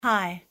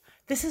Hi,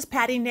 this is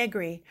Patty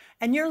Negri,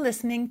 and you're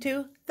listening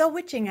to The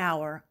Witching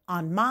Hour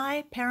on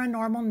My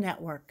Paranormal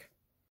Network.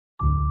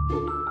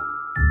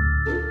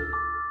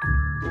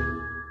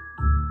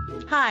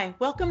 Hi,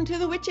 welcome to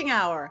The Witching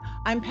Hour.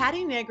 I'm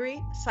Patty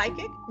Negri,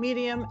 psychic,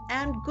 medium,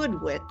 and good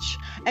witch,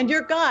 and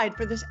your guide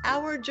for this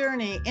hour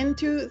journey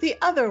into the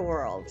other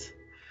worlds.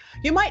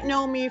 You might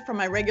know me from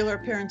my regular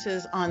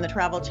appearances on the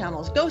Travel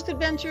Channel's Ghost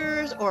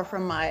Adventures, or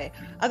from my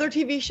other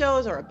TV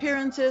shows or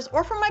appearances,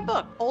 or from my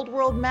book, Old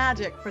World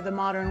Magic for the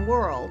Modern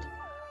World.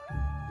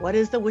 What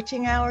is the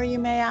witching hour, you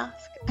may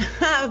ask?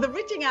 The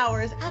witching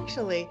hour is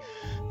actually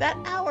that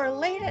hour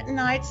late at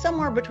night,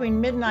 somewhere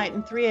between midnight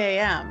and 3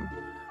 a.m.,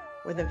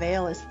 where the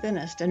veil is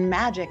thinnest and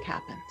magic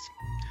happens.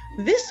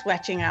 This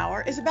witching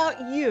hour is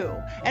about you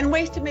and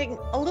ways to make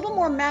a little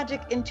more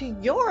magic into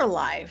your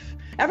life.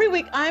 Every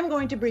week, I'm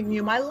going to bring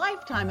you my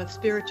lifetime of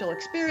spiritual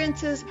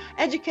experiences,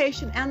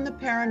 education, and the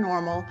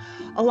paranormal,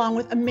 along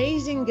with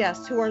amazing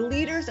guests who are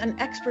leaders and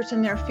experts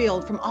in their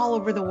field from all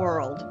over the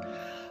world.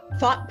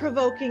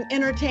 Thought-provoking,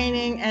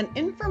 entertaining, and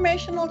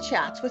informational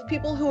chats with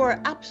people who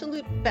are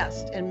absolute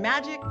best in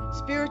magic,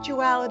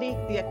 spirituality,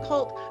 the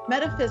occult,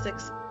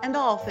 metaphysics, and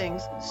all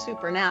things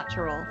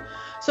supernatural.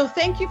 So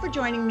thank you for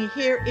joining me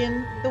here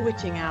in The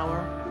Witching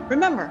Hour.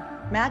 Remember,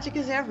 magic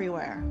is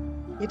everywhere.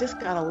 You just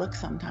gotta look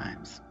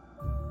sometimes.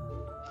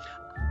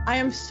 I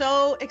am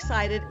so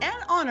excited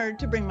and honored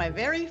to bring my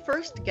very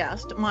first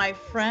guest, my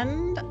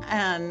friend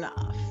and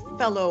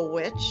fellow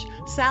witch,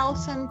 Sal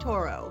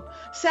Santoro.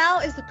 Sal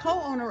is the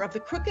co-owner of the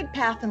Crooked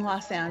Path in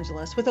Los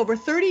Angeles. With over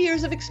 30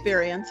 years of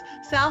experience,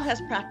 Sal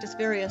has practiced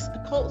various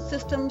occult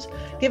systems,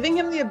 giving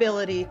him the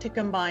ability to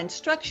combine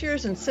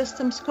structures and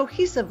systems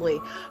cohesively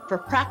for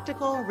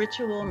practical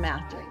ritual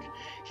magic.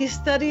 His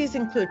studies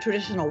include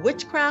traditional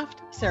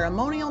witchcraft,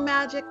 ceremonial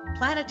magic,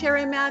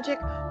 planetary magic,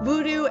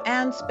 voodoo,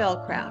 and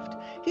spellcraft.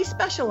 He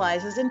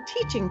specializes in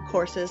teaching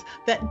courses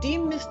that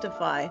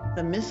demystify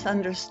the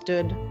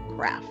misunderstood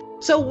craft.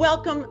 So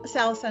welcome,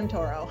 Sal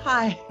Santoro.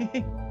 Hi.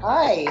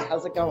 Hi,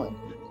 how's it going?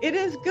 It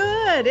is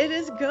good. It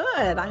is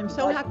good. I'm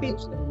so happy.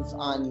 Congratulations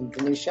on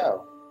the new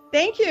show.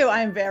 Thank you.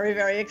 I'm very,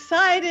 very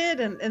excited.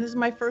 And this is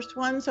my first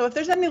one. So if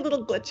there's any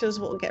little glitches,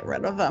 we'll get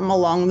rid of them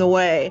along the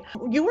way.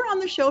 You were on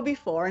the show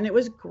before and it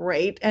was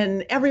great.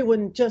 And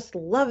everyone just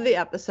loved the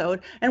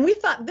episode. And we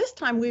thought this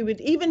time we would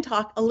even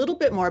talk a little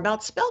bit more about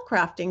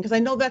spellcrafting, because I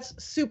know that's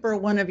super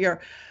one of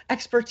your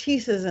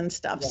expertises and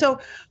stuff. Yeah. So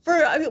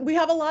we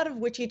have a lot of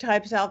witchy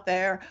types out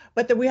there,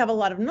 but then we have a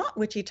lot of not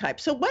witchy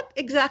types. So what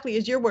exactly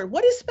is your word?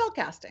 What is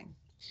spellcasting?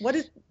 What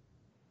is...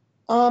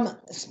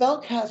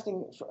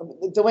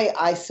 Spellcasting, the way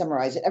I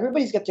summarize it,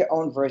 everybody's got their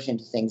own version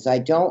of things.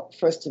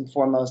 First and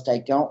foremost, I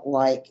don't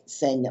like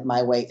saying that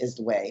my way is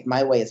the way.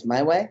 My way is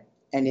my way.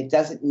 And it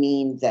doesn't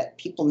mean that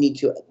people need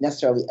to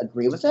necessarily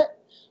agree with it.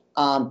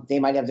 They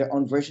might have their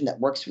own version that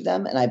works for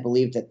them. And I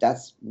believe that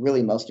that's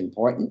really most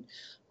important.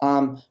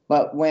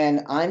 But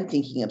when I'm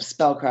thinking of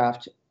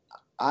spellcraft,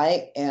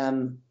 I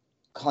am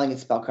calling it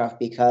spellcraft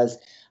because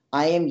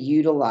I am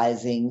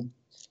utilizing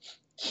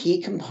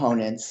key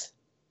components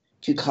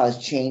to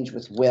cause change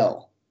with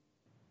will.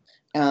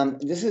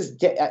 This is,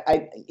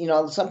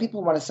 some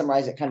people want to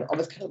summarize it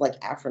almost kind of like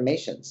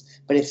affirmations,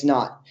 but it's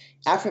not.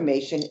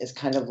 Affirmation is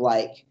kind of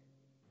like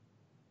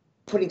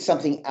putting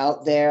something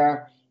out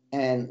there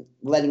and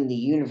letting the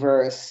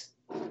universe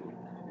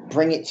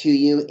bring it to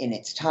you in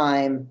its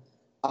time.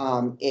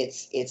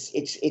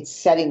 It's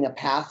setting a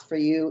path for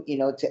you,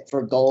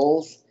 for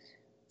goals.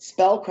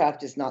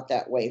 Spellcraft is not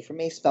that way. For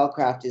me,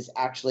 spellcraft is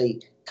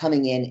actually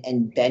coming in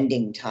and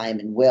bending time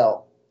and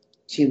will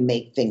to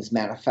make things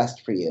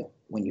manifest for you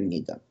when you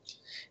need them.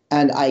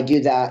 And I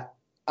do that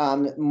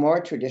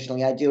more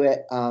traditionally. I do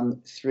it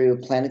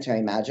through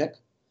planetary magic.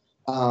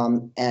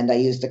 And I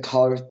use the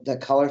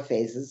color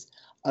phases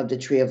of the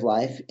Tree of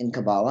Life in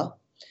Kabbalah,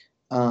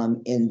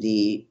 in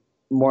the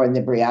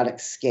Briatic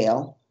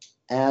scale.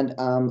 And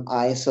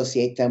I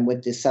associate them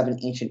with the 7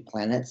 ancient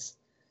planets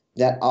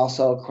that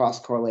also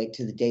cross-correlate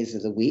to the days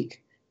of the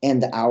week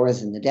and the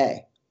hours in the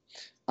day.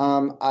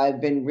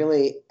 I've been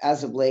really,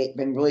 as of late,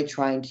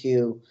 trying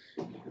to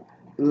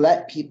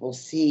let people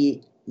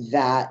see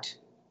that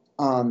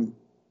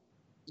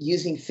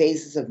using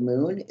phases of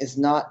moon is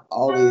not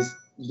always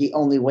the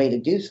only way to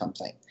do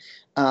something.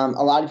 A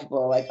lot of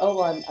people are like, "Oh,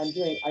 well, I'm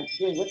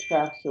doing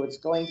witchcraft, so it's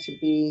going to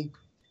be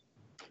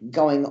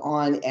going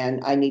on, and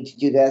I need to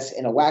do this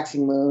in a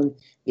waxing moon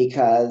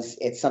because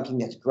it's something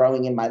that's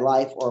growing in my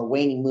life, or a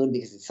waning moon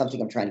because it's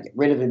something I'm trying to get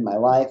rid of in my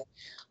life."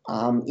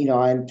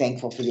 I'm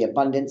thankful for the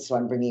abundance, so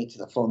I'm bringing it to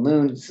the full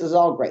moon. This is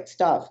all great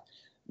stuff.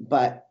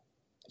 But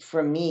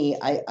for me,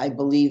 I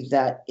believe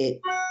that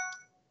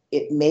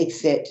it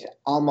makes it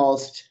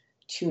almost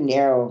too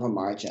narrow of a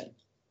margin.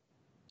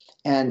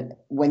 And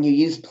when you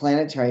use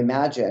planetary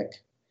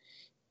magic,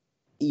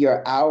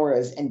 your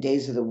hours and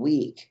days of the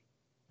week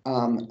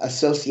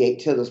associate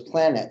to those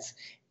planets,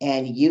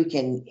 and you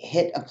can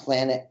hit a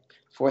planet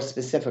for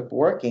specific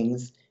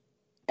workings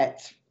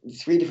at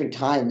 3 different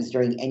times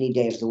during any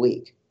day of the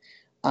week.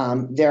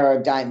 There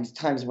are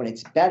times when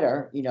it's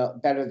better,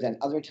 better than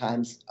other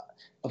times.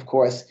 Of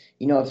course,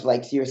 if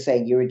like you're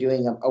saying you were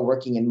doing a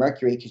working in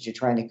Mercury because you're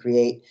trying to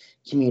create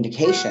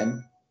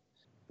communication,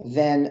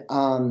 then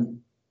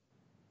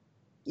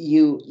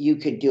you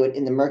could do it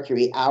in the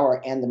Mercury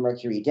hour and the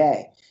Mercury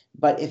day.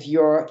 But if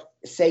you're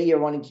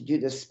wanting to do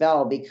the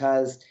spell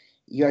because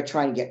you're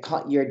trying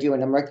to you're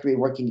doing a Mercury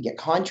working to get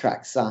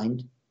contracts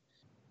signed,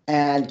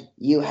 and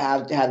you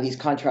have to have these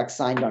contracts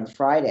signed on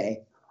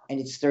Friday, and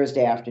it's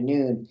Thursday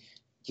afternoon,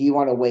 do you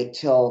want to wait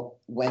till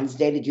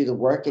Wednesday to do the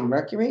work in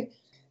Mercury?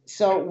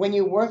 So when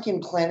you work in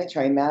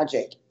planetary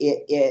magic,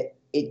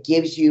 it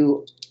gives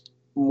you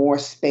more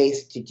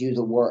space to do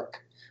the work.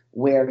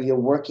 Where you're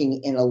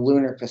working in a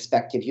lunar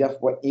perspective, you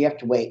have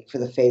to wait for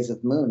the phase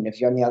of moon. If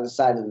you're on the other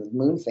side of the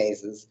moon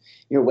phases,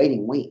 you're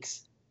waiting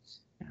weeks.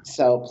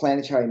 So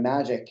planetary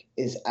magic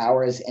is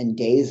hours and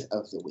days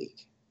of the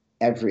week,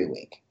 every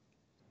week.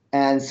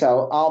 And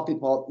so all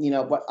people,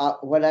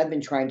 what I've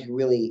been trying to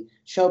really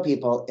show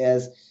people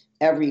is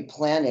every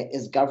planet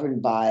is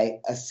governed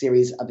by a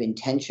series of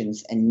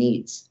intentions and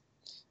needs.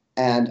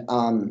 And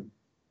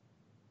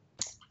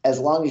as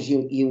long as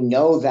you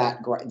know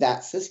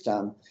that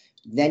system,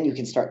 then you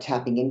can start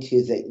tapping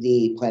into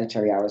the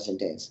planetary hours and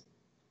days.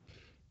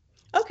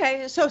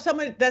 Okay, so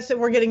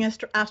we're getting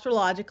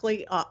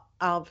astrologically,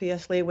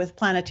 obviously, with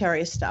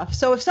planetary stuff.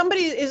 So if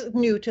somebody is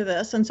new to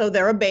this, and so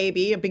they're a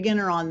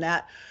beginner on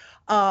that,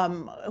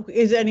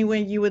 is there any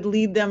way you would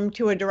lead them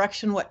to a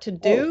direction what to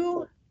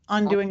do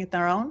on doing it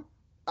their own?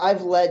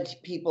 I've led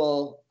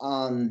people,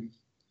 that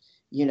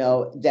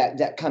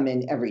come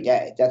in every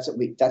day. That's what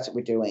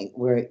we're doing.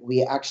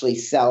 We actually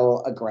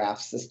sell a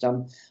graph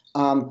system.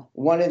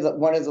 One of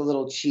the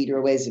little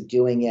cheater ways of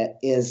doing it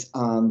is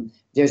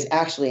there's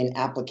actually an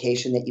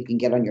application that you can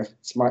get on your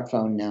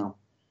smartphone now.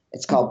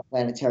 It's called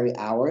Planetary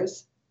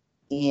Hours,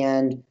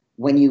 and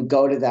when you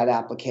go to that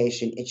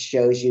application, it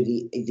shows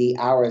you the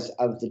hours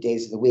of the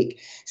days of the week.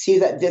 See,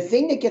 that the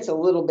thing that gets a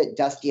little bit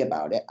dusty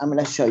about it, I'm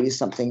going to show you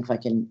something if I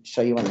can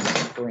show you on the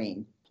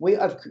screen.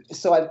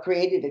 I've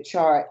created a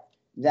chart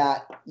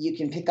that you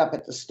can pick up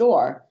at the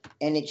store,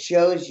 and it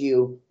shows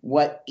you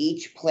what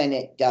each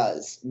planet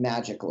does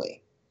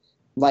magically.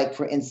 Like,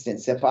 for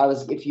instance, if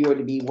you were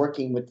to be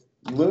working with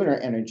lunar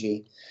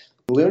energy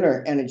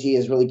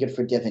is really good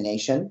for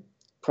divination,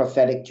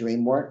 prophetic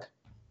dream work,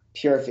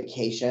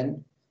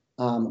 purification,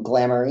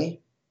 glamoury,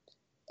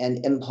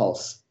 and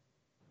impulse.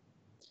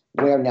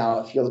 Where now,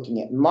 if you're looking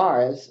at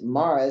Mars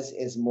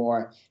is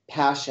more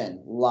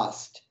passion,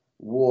 lust,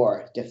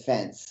 war,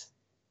 defense,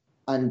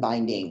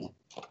 unbinding,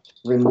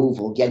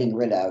 removal, getting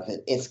rid of.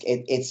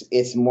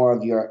 It's more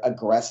of your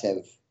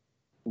aggressive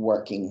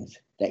workings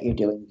that you're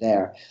doing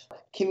there.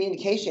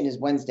 Communication is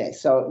Wednesday.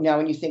 So now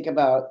when you think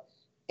about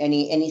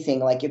anything,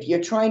 like if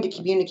you're trying to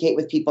communicate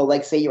with people,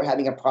 like say you're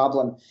having a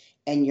problem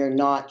and you're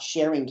not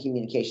sharing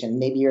communication,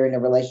 maybe you're in a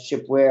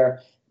relationship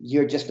where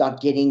you're just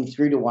not getting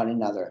through to one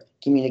another.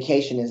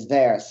 Communication is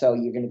there. So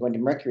you're going to go into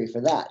Mercury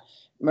for that.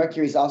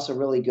 Mercury is also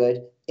really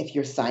good if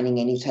you're signing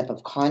any type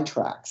of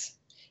contracts,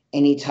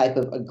 any type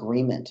of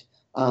agreement.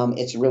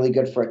 It's really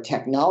good for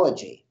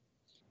technology.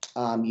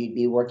 You'd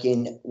be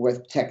working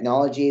with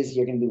technologies.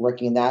 You're going to be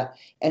working in that.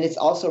 And it's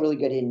also really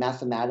good in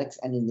mathematics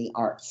and in the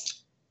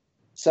arts.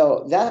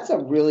 So that's a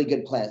really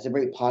good planet. It's a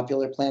very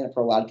popular planet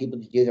for a lot of people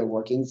to do their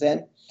workings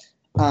in.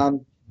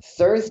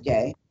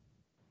 Thursday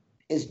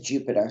is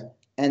Jupiter,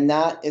 and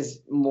that is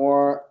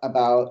more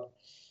about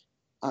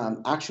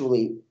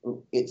actually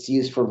it's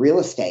used for real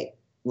estate,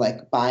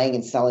 like buying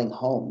and selling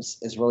homes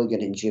is really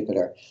good in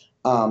Jupiter.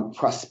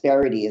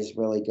 Prosperity is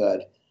really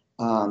good.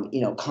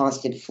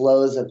 Constant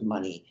flows of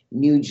money,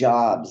 new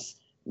jobs,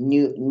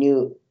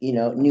 new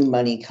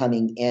money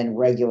coming in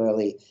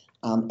regularly,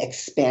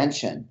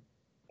 expansion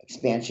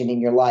in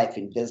your life,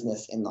 in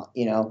business,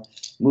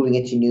 moving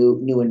into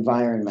new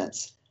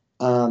environments,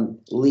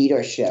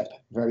 leadership,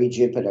 very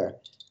Jupiter.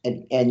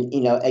 And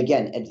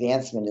again,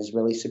 advancement is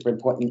really super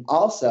important.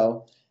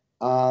 Also,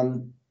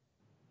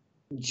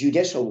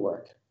 judicial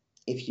work.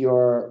 If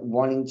you're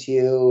wanting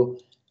to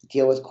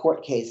deal with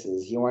court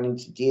cases, you're wanting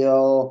to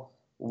deal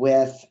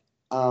with,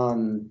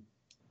 having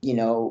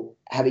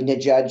the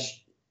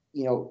judge,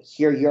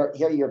 hear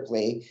your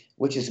plea,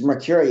 which is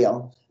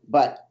mercurial,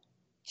 but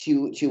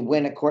to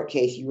win a court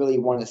case, you really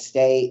want to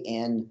stay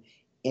in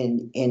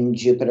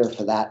Jupiter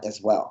for that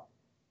as well.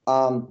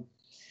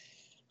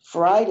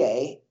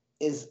 Friday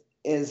is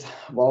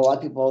well, a lot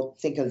of people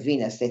think of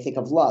Venus, they think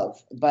of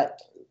love,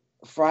 but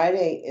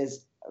Friday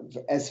is,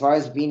 as far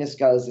as Venus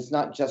goes, it's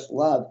not just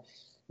love.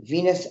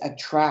 Venus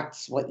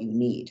attracts what you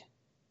need.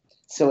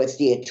 So it's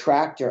the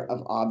attractor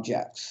of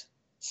objects.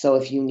 So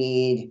if you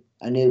need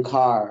a new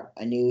car,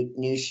 a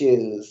new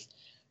shoes,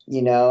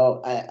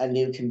 a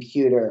new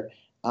computer,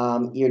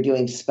 you're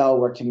doing spell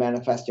work to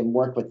manifest and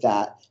work with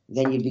that,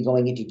 then you'd be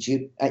going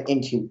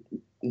into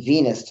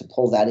Venus to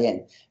pull that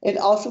in. It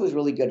also is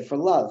really good for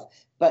love,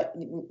 but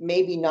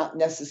maybe not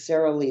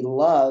necessarily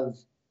love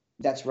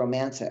that's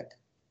romantic.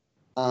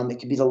 It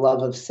could be the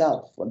love of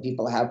self when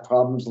people have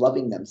problems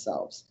loving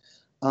themselves.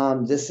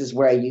 This is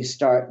where you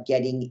start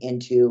getting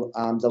into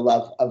the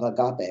love of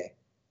agape,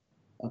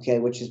 okay,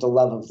 which is the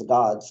love of the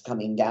gods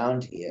coming down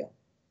to you,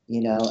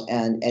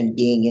 and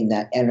being in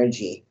that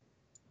energy.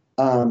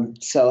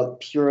 So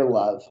pure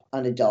love,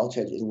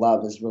 unadulterated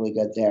love is really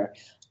good there.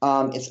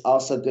 It's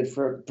also good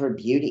for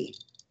beauty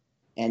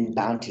and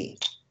bounty.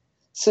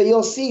 So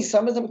you'll see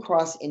some of them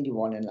cross into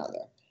one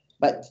another,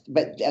 but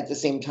at the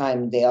same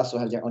time, they also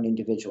have their own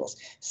individuals.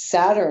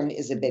 Saturn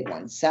is a big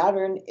one.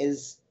 Saturn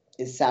is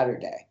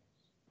Saturday.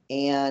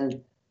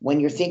 And when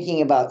you're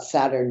thinking about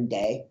Saturn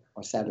Day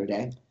or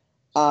Saturday,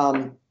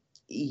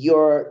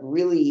 you're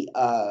really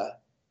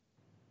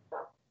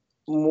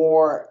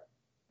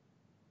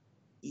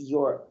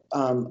you're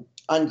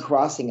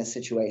uncrossing a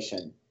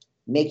situation,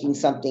 making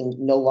something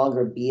no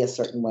longer be a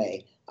certain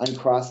way,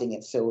 uncrossing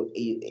it so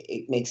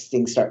it makes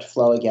things start to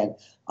flow again.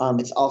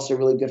 It's also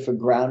really good for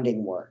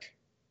grounding work.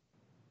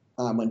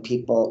 When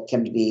people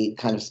tend to be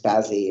kind of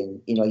spazzy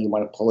and you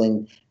want to pull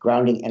in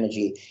grounding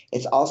energy.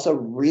 It's also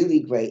really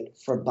great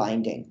for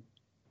binding.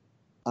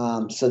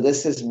 So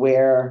this is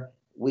where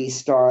we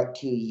start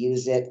to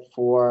use it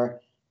for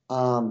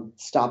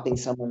stopping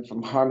someone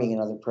from harming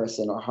another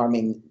person or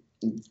harming,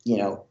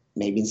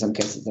 maybe in some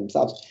cases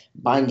themselves,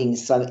 binding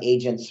some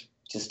agents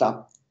to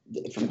stop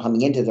from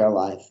coming into their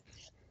life.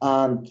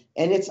 And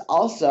it's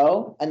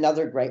also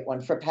another great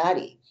one for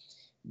Patty,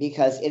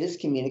 because it is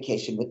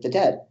communication with the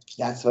dead.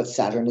 That's what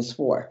Saturn is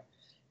for.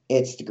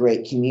 It's the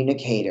great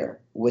communicator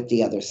with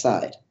the other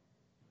side.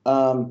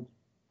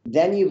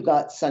 Then you've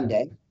got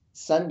Sunday.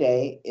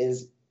 Sunday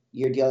is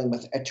you're dealing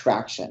with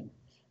attraction.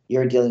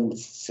 You're dealing with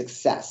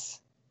success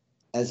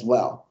as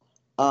well.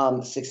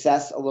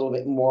 Success a little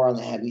bit more on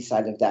the heavy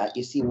side of that.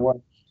 You see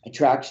more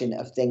attraction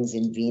of things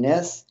in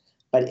Venus,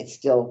 but it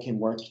still can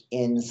work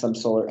in some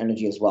solar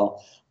energy as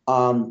well.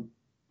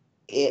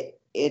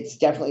 It's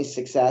definitely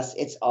success.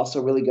 It's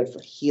also really good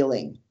for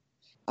healing.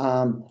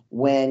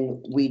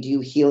 When we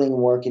do healing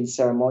work in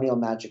ceremonial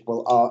magic,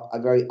 we'll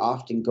very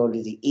often go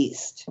to the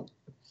east,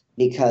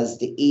 because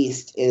the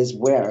east is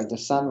where the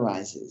sun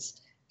rises.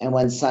 And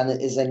when sun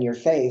is in your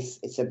face,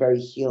 it's a very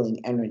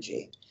healing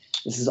energy.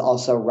 This is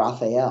also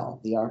Raphael,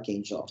 the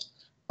archangel.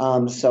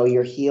 So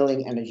your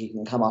healing energy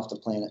can come off the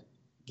planet,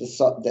 the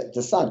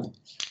sun.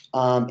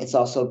 It's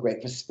also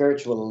great for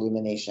spiritual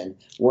illumination,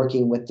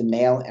 working with the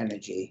male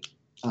energy.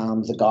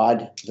 The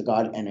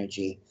God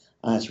energy.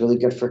 It's really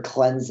good for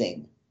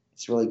cleansing.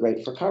 It's really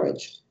great for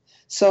courage.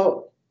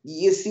 So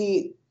you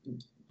see,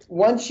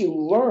 once you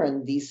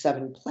learn these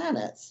 7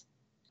 planets,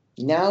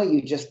 now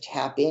you just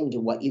tap into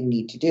what you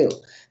need to do.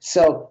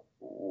 So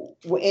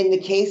in the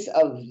case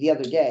of the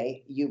other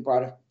day, you're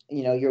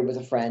with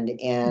a friend,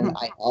 and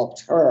I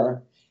helped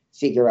her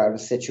figure out a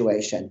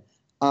situation.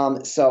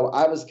 So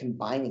I was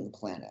combining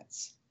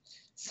planets.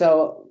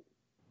 So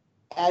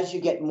as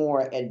you get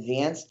more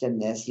advanced in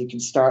this, you can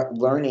start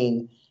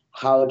learning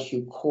how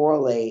to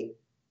correlate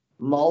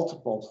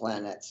multiple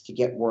planets to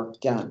get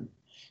work done.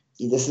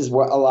 This is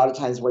where a lot of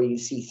times where you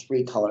see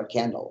 3-color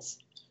candles,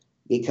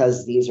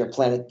 because these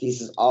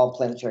is all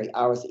planetary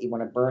hours that you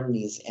want to burn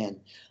these in.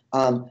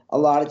 A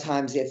lot of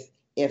times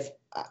if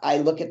I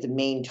look at the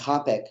main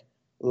topic,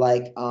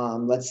 like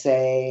let's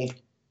say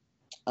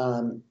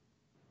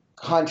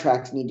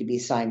contracts need to be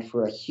signed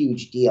for a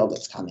huge deal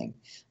that's coming.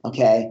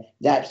 Okay,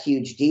 that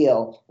huge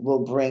deal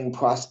will bring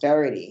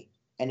prosperity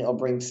and it'll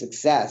bring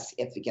success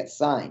if it gets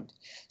signed.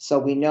 So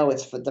we know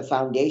it's for the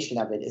foundation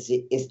of it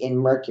is in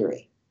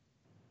Mercury.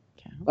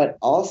 Okay. But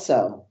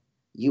also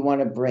you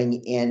want to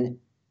bring in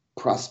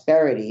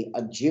prosperity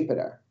of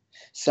Jupiter.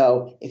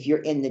 So if you're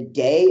in the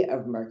day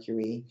of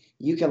Mercury,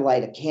 you can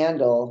light a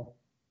candle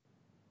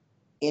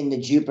in the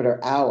Jupiter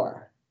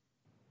hour,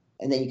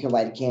 and then you can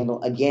light a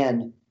candle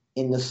again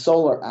in the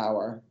solar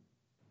hour.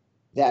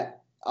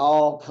 That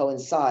all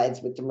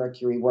coincides with the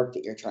Mercury work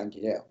that you're trying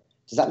to do.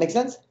 Does that make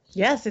sense?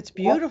 Yes, it's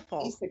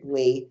beautiful. That's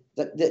basically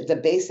the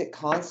basic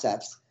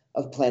concepts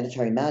of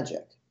planetary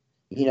magic,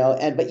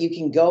 but you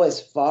can go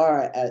as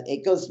far as,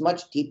 it goes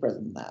much deeper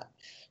than that.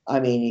 I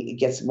mean, it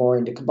gets more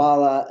into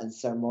Kabbalah and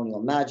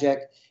ceremonial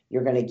magic.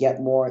 You're going to get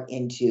more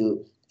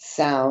into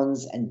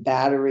sounds and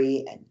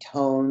battery and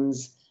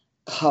tones,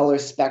 color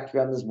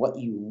spectrums, what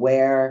you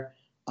wear,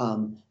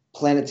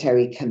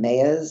 planetary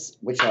kameyas,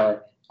 which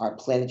are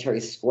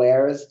planetary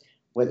squares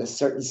with a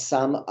certain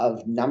sum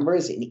of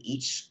numbers in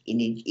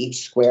each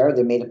square.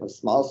 They're made up of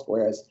small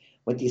squares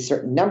with these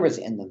certain numbers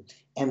in them.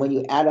 And when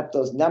you add up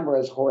those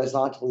numbers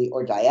horizontally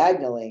or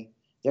diagonally,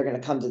 they're going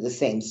to come to the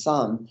same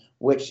sum,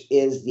 which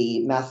is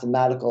the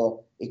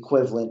mathematical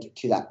equivalent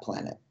to that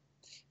planet.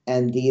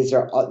 And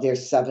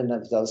there's 7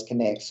 of those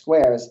Kamaic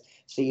squares.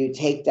 So you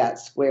take that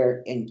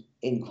square in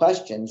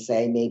question,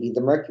 say maybe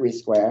the Mercury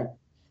square,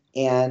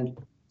 and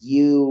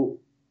you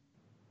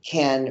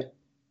can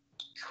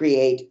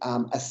create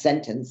a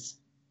sentence,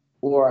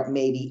 or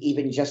maybe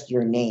even just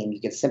your name.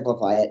 You can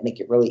simplify it, make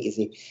it really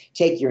easy.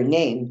 Take your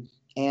name,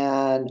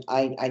 and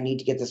I need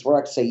to get this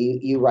work. So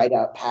you write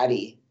out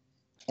Patty,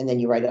 and then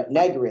you write out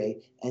Negri,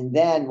 and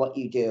then what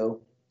you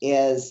do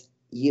is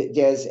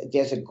there's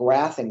a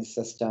graphing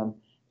system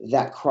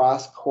that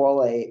cross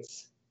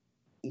correlates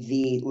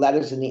the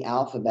letters in the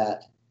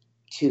alphabet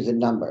to the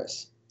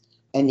numbers.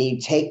 And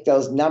you take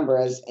those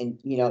numbers and,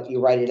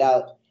 you write it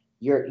out,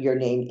 your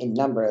name in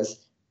numbers,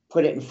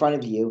 put it in front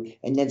of you,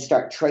 and then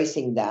start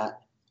tracing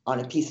that on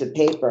a piece of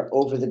paper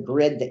over the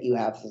grid that you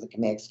have for the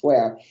command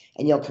square,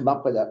 and you'll come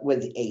up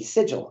with a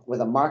sigil, with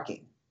a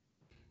marking.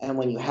 And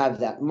when you have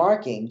that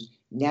marking,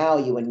 now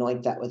you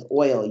anoint that with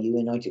oil, you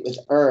anoint it with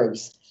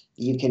herbs,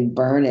 you can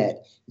burn it,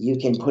 you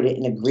can put it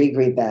in a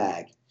gree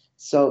bag.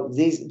 So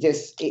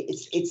there's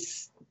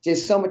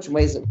so much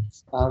ways of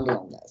expounding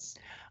on this.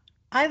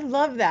 I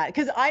love that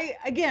because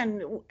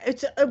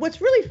it's what's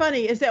really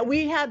funny is that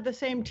we had the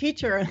same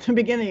teacher at the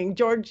beginning,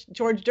 George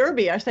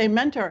Derby, our same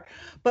mentor,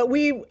 but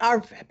our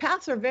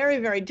paths are very,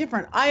 very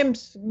different.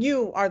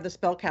 You are the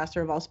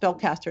spellcaster of all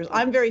spellcasters.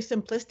 I'm very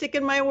simplistic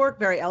in my work,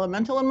 very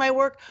elemental in my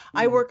work.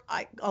 I work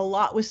a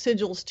lot with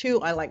sigils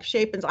too. I like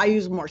shape, and I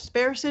use more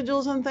spare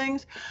sigils and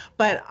things,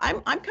 but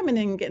I'm coming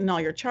in and getting all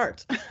your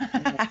charts. So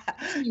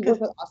you work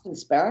with Austin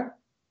Spare?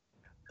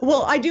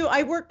 Well, I do.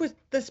 I work with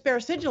the spare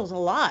sigils a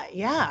lot.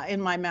 Yeah,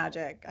 in my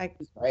magic.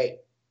 Right.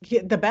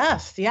 The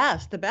best.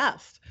 Yes, the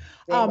best.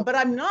 But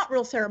I'm not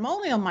real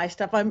ceremonial in my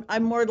stuff.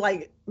 I'm more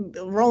like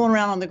rolling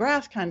around on the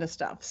grass kind of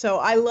stuff. So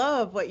I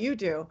love what you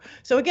do.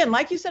 So again,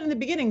 like you said in the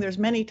beginning, there's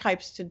many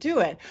types to do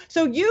it.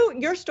 So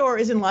your store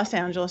is in Los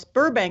Angeles,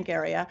 Burbank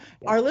area.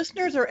 Yeah. Our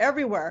listeners are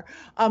everywhere.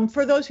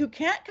 For those who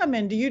can't come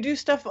in, do you do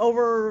stuff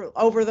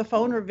over the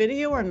phone or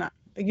video or not?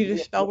 You do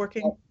spell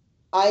working?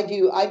 I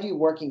do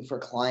working for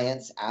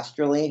clients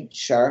astrally,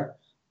 sure.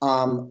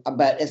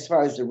 But as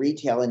far as the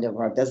retail end of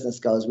our business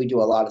goes, we do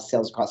a lot of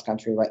sales cross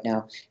country right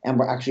now, and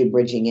we're actually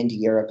bridging into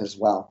Europe as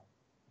well.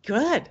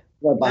 Good.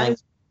 We're buying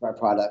our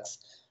products,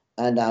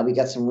 and we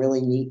got some really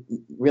neat,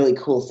 really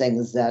cool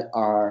things that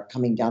are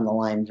coming down the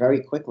line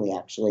very quickly,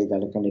 actually,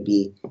 that are going to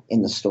be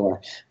in the store.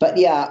 But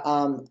yeah,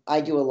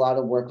 I do a lot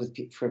of work with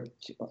people.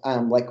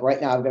 Like right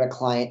now, I've got a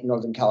client in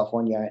Northern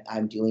California.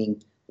 I'm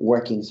doing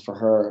workings for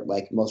her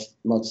like most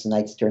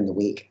nights during the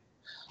week.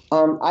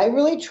 I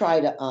really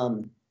try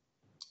to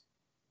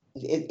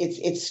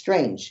it's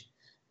strange,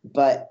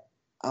 but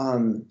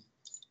I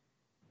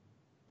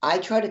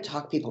try to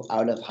talk people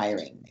out of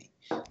hiring me.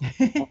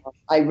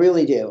 I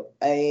really do.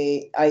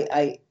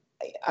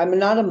 I'm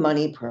not a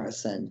money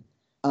person.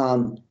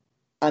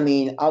 I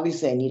mean,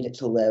 obviously I need it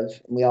to live.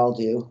 We all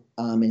do.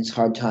 And it's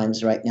hard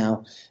times right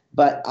now,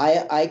 but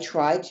I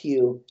try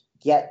to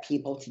get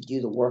people to do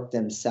the work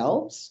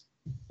themselves.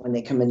 When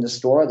they come in the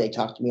store, they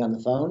talk to me on the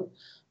phone,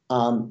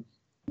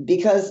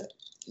 because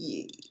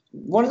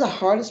one of the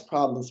hardest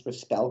problems with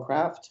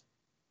Spellcraft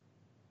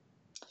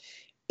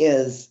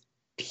is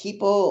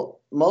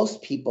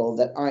most people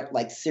that aren't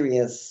like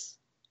serious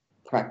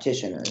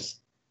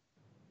practitioners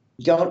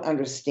don't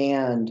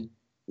understand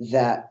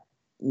that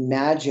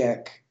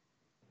magic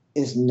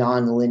is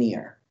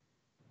nonlinear,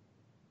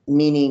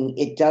 meaning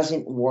it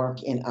doesn't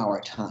work in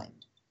our time.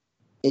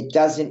 It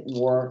doesn't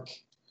work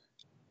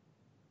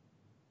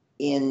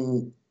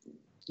in,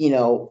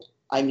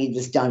 I need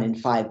this done in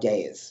 5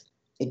 days.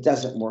 It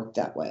doesn't work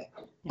that way.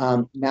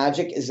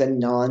 Magic is a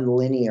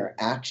non-linear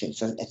action.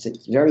 So it's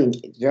very,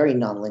 very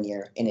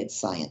non-linear in its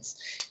science.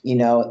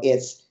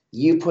 It's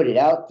you put it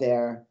out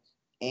there,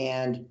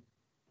 and,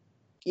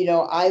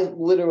 I've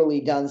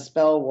literally done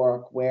spell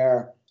work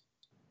where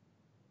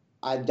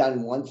I've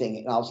done one thing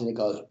and all of a sudden it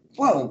goes,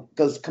 whoa,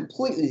 goes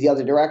completely the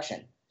other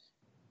direction.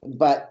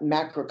 But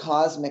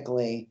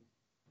macrocosmically,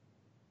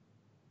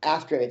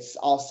 after it's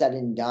all said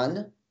and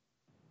done,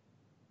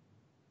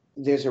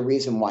 there's a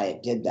reason why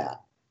it did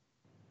that.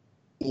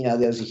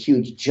 There's a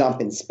huge jump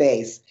in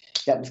space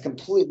that was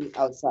completely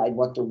outside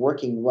what the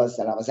working was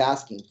that I was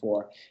asking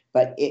for,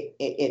 but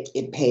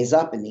it pays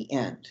up in the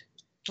end.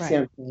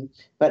 Right.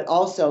 But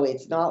also,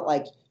 it's not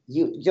like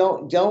you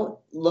don't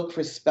look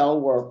for spell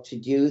work to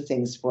do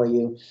things for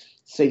you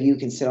so you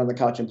can sit on the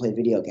couch and play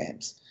video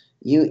games.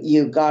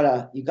 You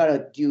gotta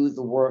do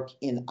the work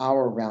in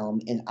our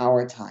realm, in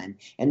our time.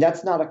 And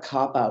that's not a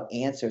cop-out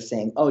answer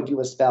saying, oh, do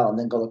a spell and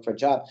then go look for a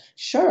job.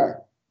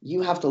 Sure,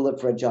 you have to look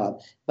for a job,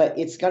 but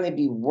it's going to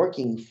be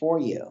working for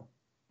you.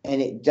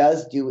 And it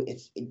does do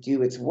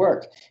its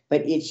work,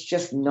 but it's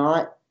just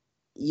not,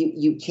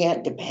 you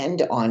can't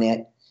depend on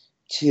it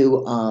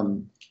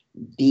to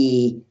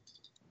be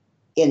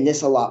in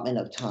this allotment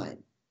of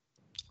time.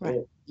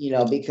 Right.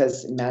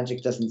 Because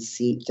magic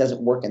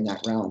doesn't work in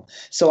that realm.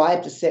 So I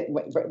have to sit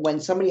when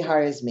somebody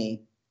hires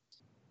me,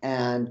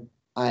 and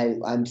I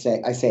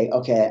say,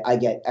 okay, I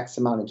get X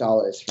amount of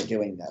dollars for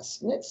doing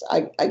this, and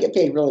I get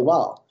paid really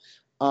well.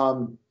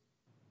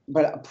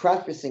 But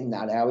prefacing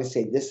that, I always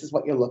say, this is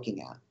what you're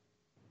looking at.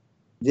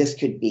 This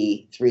could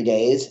be 3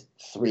 days,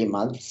 3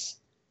 months,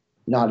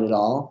 not at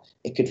all.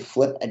 It could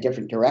flip a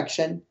different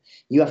direction.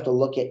 You have to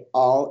look at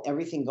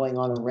everything going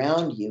on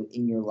around you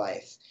in your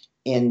life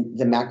in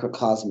the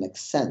macrocosmic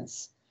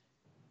sense.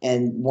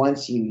 And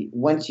once you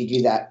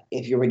do that,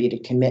 if you're ready to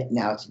commit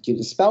now to do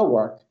the spell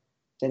work,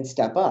 then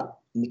step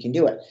up and we can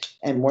do it.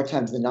 And more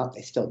times than not,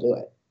 they still do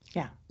it.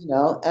 Yeah.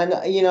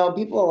 And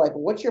people are like,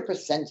 what's your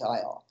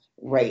percentile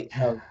rate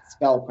of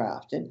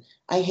spellcraft? And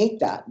I hate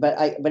that, but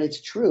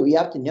it's true. You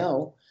have to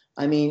know.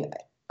 I mean,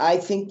 I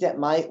think that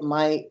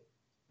my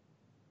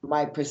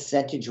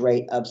percentage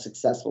rate of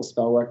successful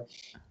spell work,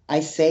 I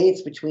say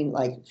it's between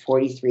like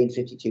 43 and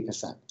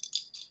 52%.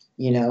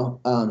 You know,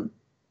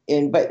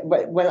 but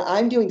when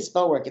I'm doing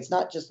spell work, it's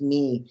not just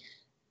me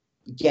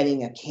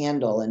getting a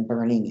candle and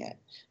burning it.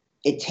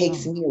 It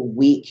takes Oh. me a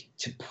week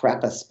to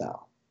prep a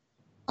spell.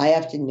 I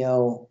have to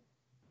know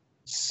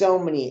so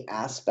many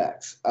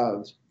aspects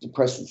of the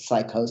person's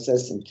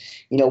psychosis and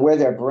where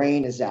their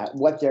brain is at,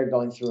 what they're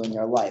going through in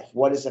their life,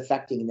 what is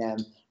affecting them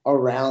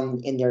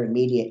around in their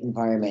immediate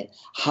environment,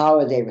 how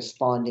are they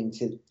responding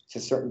to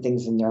certain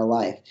things in their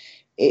life.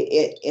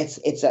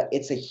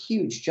 It's a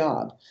huge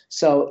job.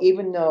 So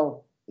even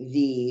though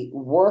the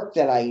work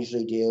that I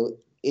usually do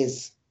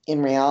is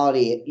in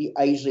reality,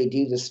 I usually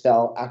do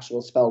the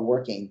actual spell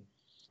working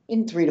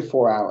in 3 to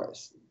 4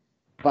 hours.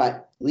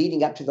 But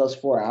leading up to those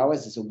 4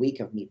 hours is a week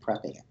of me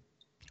prepping it.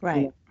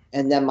 Right.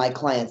 And then my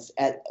clients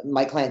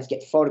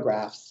get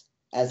photographs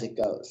as it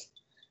goes.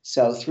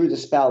 So through the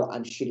spell,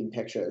 I'm shooting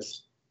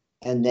pictures,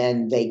 and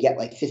then they get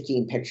like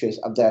 15 pictures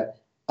of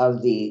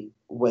the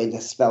way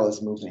the spell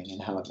is moving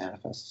and how it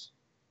manifests.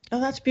 Oh,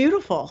 that's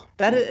beautiful.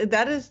 That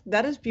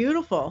is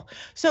beautiful.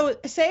 So,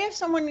 say if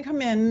someone come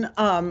in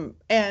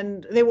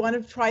and they want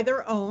to try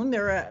their own,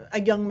 they're a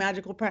young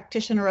magical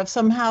practitioner of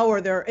somehow, or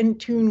they're in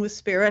tune with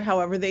spirit,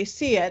 however they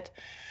see it.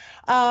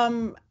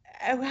 Um,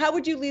 how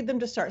would you lead them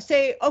to start?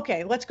 Say,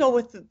 okay, let's go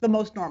with the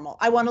most normal.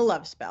 I want a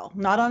love spell,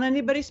 not on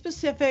anybody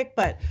specific,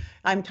 but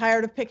I'm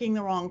tired of picking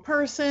the wrong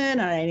person,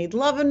 and I need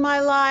love in my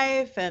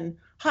life. And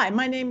hi,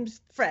 my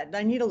name's Fred.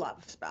 I need a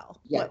love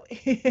spell. Yeah.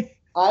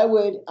 I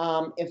would,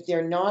 if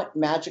they're not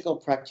magical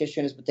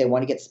practitioners, but they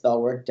want to get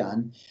spell work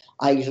done,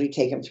 I usually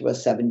take them through a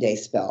 7-day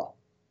spell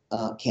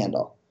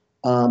candle.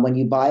 When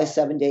you buy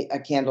a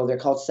candle, they're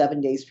called 7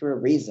 days for a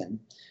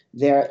reason.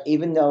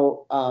 Even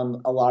though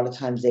a lot of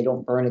times they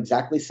don't burn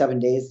exactly 7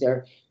 days,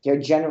 they're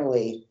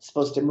generally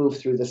supposed to move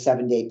through the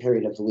 7-day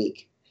period of the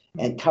week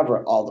and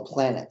cover all the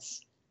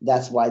planets.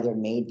 That's why they're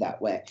made that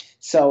way.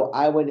 So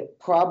I would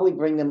probably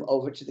bring them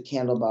over to the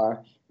candle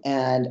bar,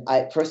 and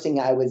first thing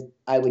I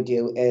would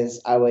do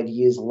is I would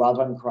use love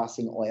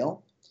uncrossing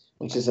oil,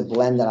 which is a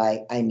blend that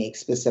I make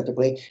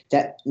specifically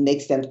that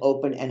makes them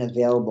open and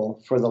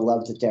available for the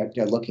love that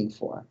they're looking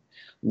for.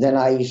 Then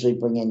I usually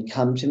bring in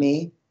Come to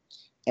Me,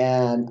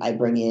 and I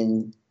bring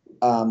in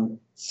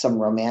some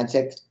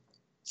romantic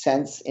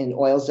scents in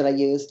oils that I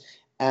use,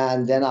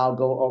 and then I'll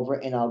go over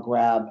and I'll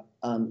grab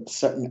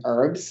certain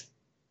herbs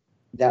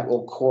that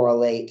will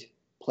correlate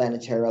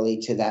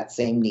planetarily to that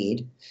same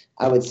need.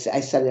 I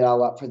set it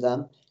all up for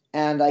them,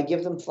 and I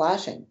give them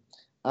flashing.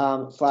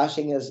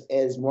 Flashing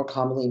is more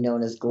commonly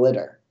known as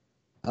glitter.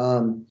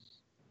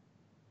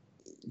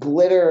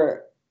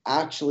 Glitter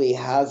actually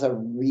has a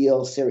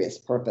real serious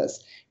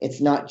purpose. It's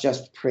not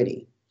just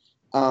pretty.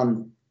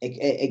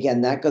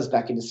 Again, that goes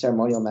back into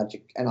ceremonial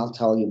magic, and I'll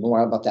tell you more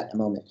about that in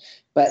a moment.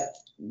 But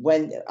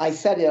when I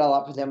set it all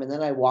up for them, and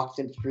then I walk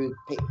them through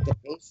the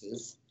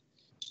paces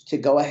to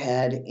go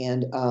ahead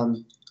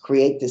and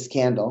create this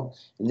candle.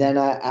 Then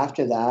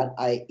after that,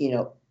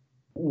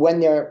 when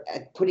they're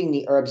putting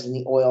the herbs and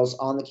the oils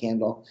on the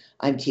candle,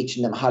 I'm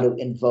teaching them how to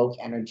invoke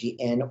energy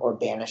in or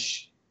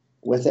banish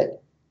with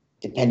it,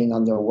 depending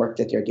on their work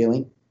that they're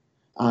doing.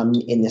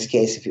 In this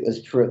case, if it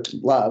was for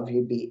love,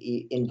 you'd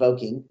be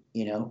invoking,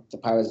 the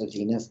powers of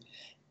Venus.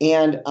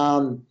 And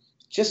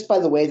just by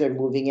the way they're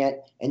moving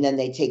it, and then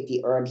they take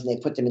the herbs and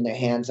they put them in their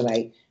hands, and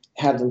I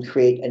have them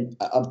create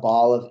a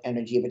ball of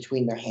energy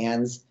between their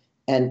hands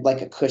and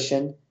like a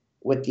cushion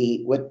with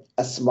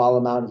a small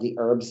amount of the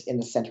herbs in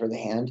the center of the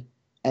hand.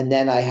 And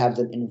then I have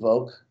them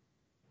invoke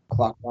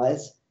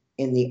clockwise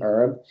in the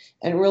herb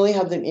and really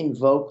have them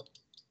invoke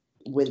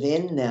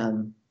within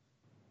them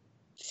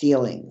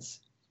feelings.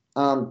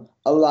 A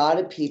lot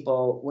of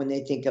people, when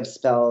they think of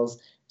spells,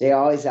 they're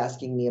always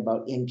asking me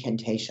about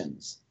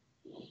incantations.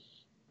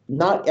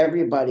 Not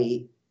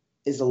everybody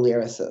is a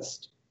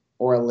lyricist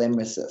or a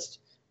limricist.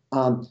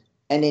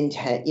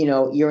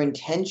 Your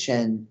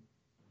intention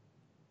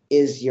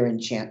is your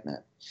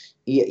enchantment.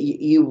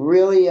 You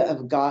really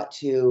have got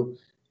to,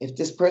 if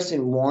this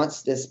person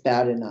wants this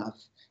bad enough,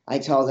 I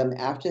tell them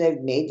after they've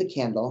made the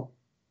candle,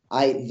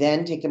 I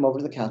then take them over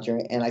to the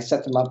counter and I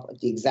set them up at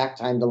the exact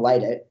time to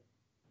light it.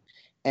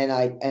 And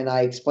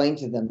I explain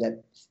to them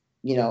that,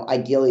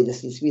 ideally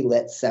this needs to be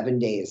lit 7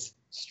 days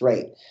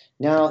straight.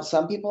 Now,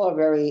 some people are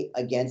very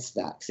against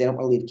that because they don't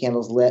want to leave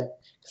candles lit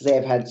because they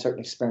have had certain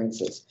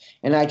experiences.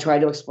 And I try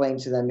to explain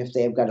to them if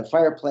they've got a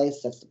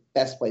fireplace, that's the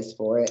best place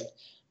for it.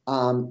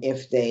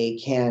 If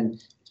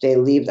they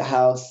leave the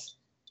house,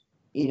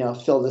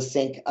 fill the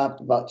sink up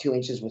about 2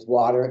 inches with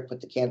water,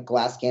 put the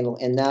glass candle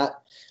in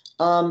that.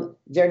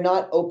 They're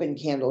not open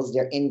candles,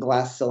 they're in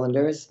glass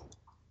cylinders.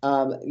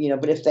 But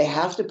if they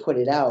have to put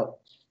it out,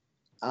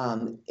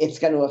 it's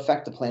going to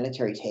affect the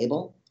planetary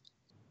table.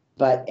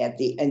 But at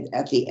the end,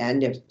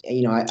 if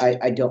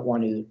I don't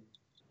want to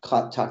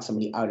talk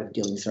somebody out of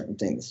doing certain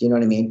things. You know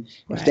what I mean?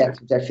 Right.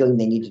 If they're feeling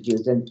they need to do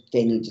it, then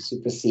they need to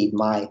supersede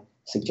my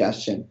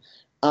suggestion.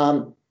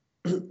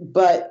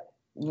 But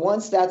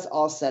once that's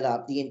all set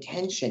up, the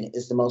intention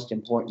is the most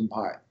important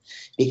part,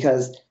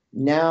 because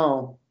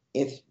now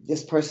if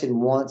this person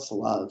wants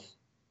love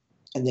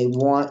and they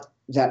want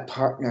that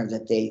partner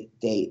that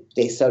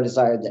they so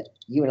desire, that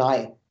you and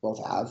I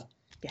both have,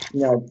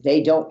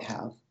 they don't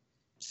have.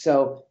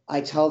 So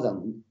I tell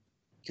them,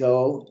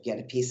 go get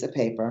a piece of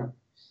paper,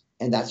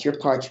 and that's your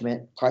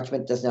parchment.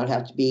 Parchment does not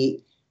have to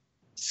be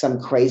some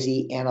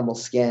crazy animal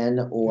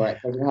skin, or it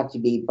doesn't have to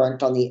be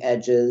burnt on the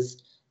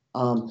edges.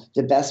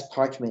 The best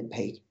parchment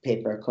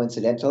paper,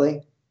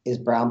 coincidentally, is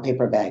brown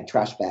paper bag,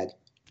 trash bag.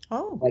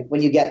 Oh. Like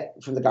when you get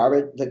from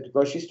the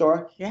grocery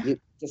store, Yeah. you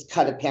just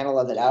cut a panel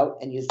of it out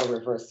and use the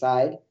reverse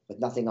side with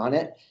nothing on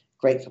it.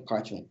 Great for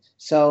parchment.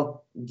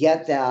 So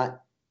get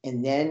that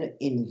and then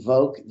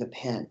invoke the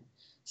pen.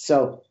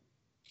 So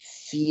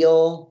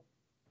feel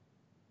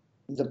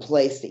the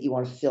place that you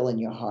want to fill in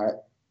your heart.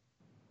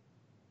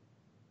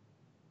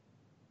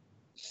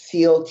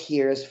 Feel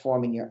tears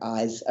form in your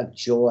eyes of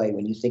joy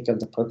when you think of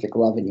the perfect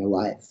love in your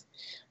life.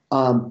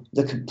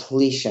 The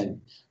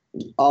completion,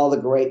 all the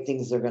great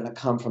things that are going to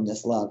come from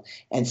this love,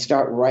 and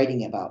start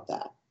writing about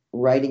that,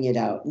 writing it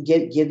out.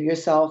 Give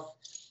yourself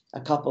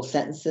a couple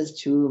sentences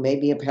to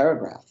maybe a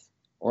paragraph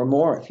or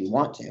more if you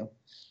want to,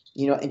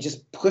 and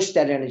just push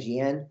that energy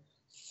in,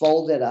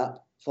 fold it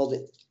up, fold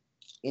it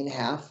in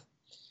half,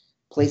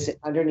 place it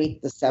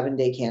underneath the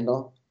 7-day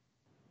candle,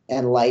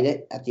 and light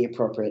it at the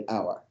appropriate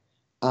hour.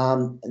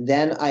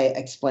 Then I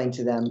explain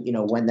to them,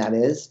 when that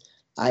is.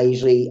 I'll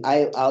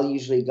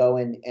usually go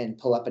in and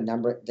pull up a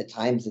number, the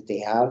times that they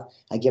have.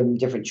 I give them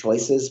different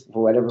choices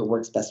for whatever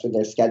works best for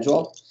their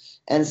schedule.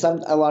 And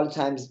a lot of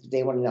times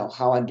they want to know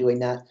how I'm doing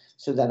that.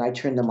 So then I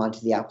turn them onto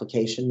the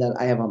application that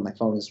I have on my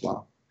phone as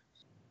well.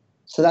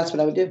 So that's what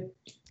I would do.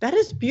 That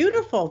is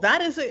beautiful.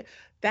 That is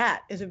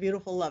a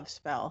beautiful love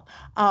spell.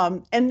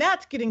 And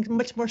that's getting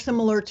much more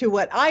similar to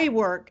what I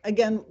work,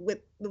 again,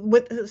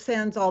 with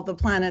sans all the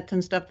planets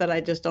and stuff that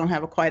I just don't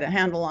have quite a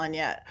handle on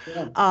yet.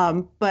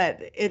 Yeah. But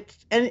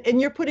it's, and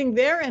you're putting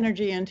their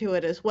energy into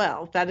it as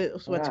well. That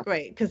is what's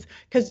great,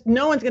 because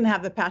no one's going to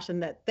have the passion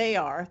that they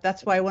are.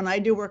 That's why when I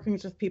do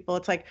workings with people,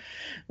 it's like,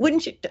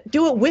 wouldn't you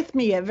do it with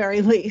me at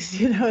very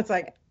least? It's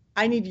like,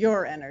 I need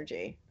your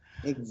energy.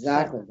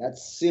 Exactly. So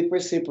that's super,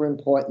 super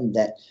important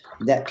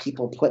that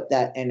people put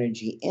that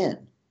energy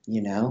in,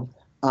 it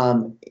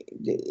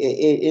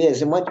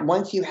is. And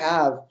once you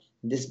have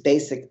this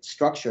basic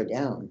structure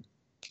down,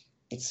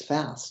 it's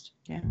fast.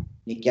 Yeah.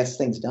 It gets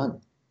things done.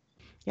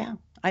 Yeah.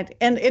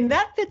 And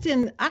that fits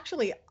in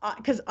actually,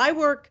 because I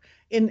work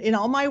in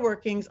all my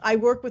workings, I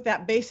work with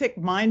that basic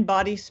mind,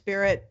 body,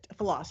 spirit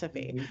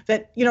philosophy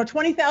that,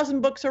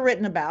 20,000 books are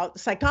written about,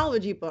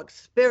 psychology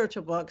books,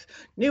 spiritual books,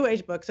 new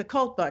age books,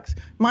 occult books,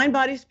 mind,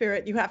 body,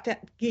 spirit.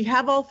 You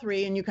have all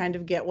three and you kind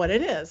of get what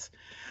it is.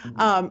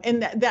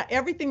 And that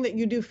everything that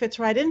you do fits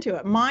right into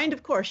it. Mind,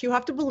 of course, you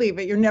have to believe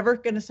it. You're never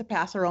going to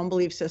surpass our own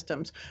belief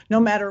systems, no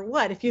matter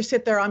what. If you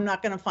sit there, I'm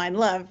not going to find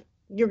love,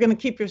 you're going to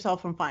keep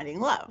yourself from finding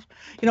love.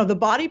 The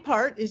body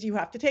part is you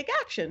have to take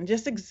action,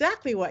 just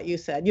exactly what you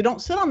said. You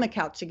don't sit on the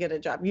couch to get a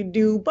job. You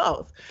do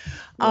both.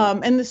 Yeah.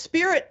 And the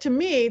spirit, to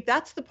me,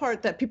 that's the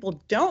part that people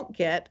don't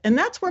get. And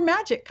that's where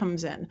magic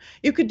comes in.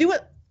 You could do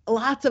it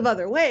lots of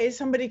other ways.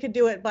 Somebody could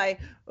do it by,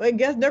 I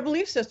guess, their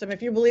belief system.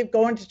 If you believe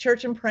going to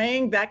church and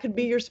praying, that could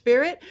be your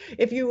spirit.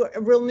 If you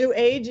are real new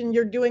age and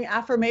you're doing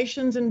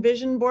affirmations and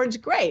vision boards,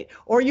 great.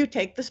 Or you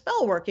take the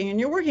spell working and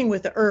you're working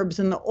with the herbs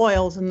and the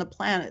oils and the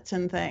planets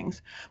and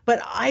things.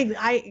 But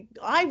I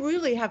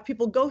really have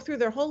people go through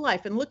their whole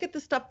life and look at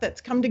the stuff that's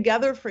come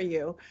together for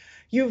you.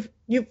 You've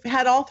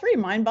had all three,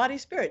 mind, body,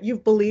 spirit.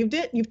 You've believed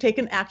it, you've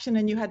taken action,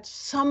 and you had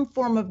some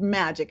form of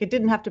magic. It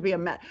didn't have to be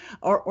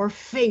or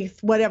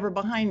faith, whatever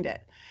behind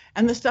it.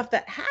 And the stuff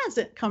that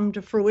hasn't come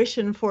to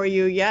fruition for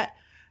you yet,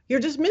 you're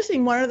just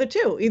missing one of the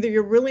two. Either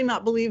you're really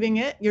not believing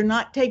it, you're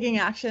not taking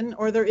action,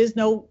 or there is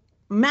no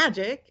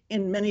magic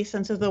in many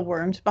senses of the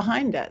words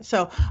behind it.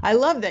 So I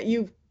love that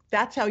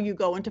that's how you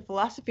go into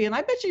philosophy. And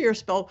I bet you your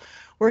spell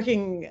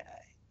working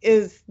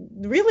is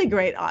really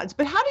great odds.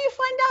 But how do you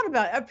find out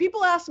about it?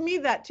 People ask me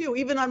that too,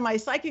 even on my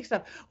psychic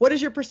stuff. What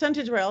is your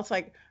percentage rate? It's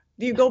like,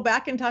 do you go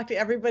back and talk to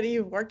everybody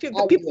you've worked with?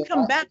 The people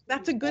come back.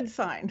 That's a good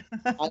sign.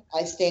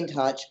 I stay in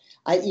touch.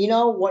 And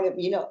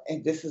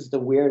this is the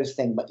weirdest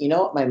thing, but you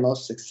know what my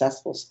most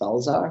successful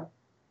spells are?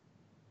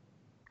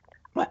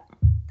 What?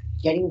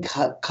 Getting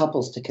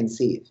couples to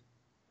conceive.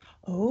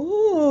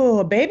 Oh,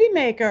 a baby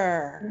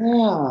maker.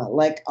 Yeah,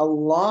 like a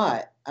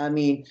lot. I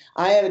mean,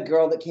 I had a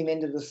girl that came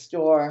into the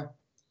store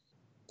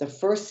the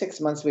first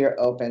 6 months we were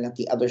open at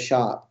the other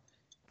shop,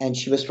 and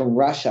she was from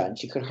Russia, and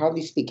she could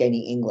hardly speak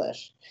any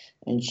English.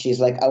 And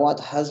she's like, I want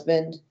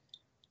husband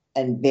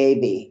and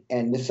baby.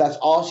 And that's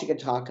all she could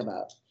talk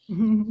about.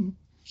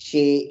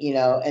 She,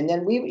 and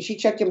then she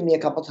checked in with me a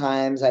couple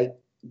times. I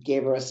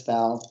gave her a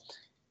spell.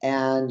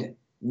 And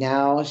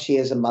now she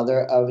is a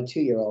mother of a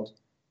 2-year-old.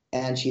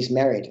 and she's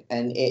married,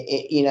 and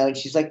and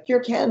she's like, your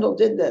candle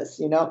did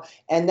this,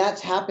 and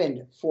that's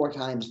happened 4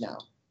 times now.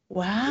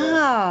 Where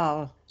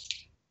Wow.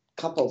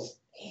 couples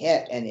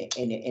hit and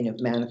it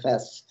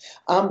manifests.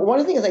 One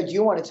of the things I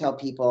do want to tell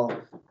people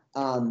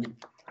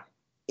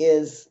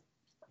is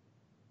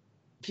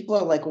people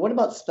are like, what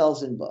about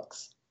spells in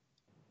books?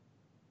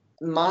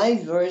 My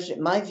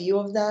view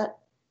of that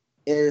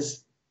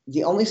is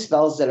the only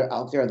spells that are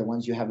out there are the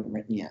ones you haven't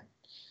written yet.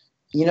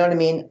 You know what I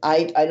mean?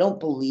 I don't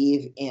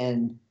believe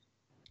in,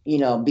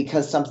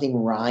 because something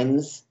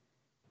rhymes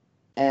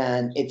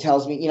and it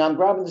tells me, I'm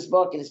grabbing this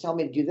book and it's telling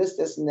me to do this,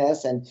 this, and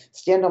this, and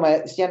stand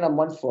on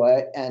one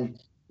foot and,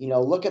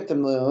 look at the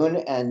moon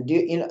and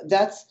do,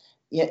 that's,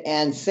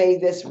 and say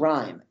this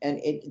rhyme.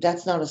 And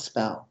that's not a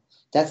spell.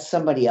 That's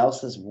somebody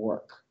else's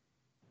work.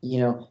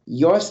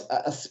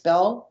 A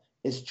spell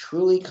is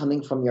truly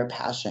coming from your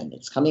passion.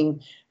 It's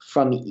coming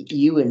from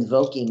you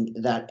invoking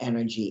that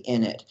energy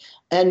in it.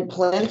 And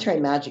planetary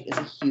magic is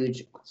a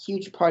huge,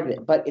 huge part of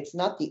it, but it's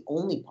not the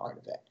only part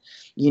of it.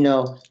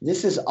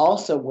 This is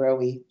also where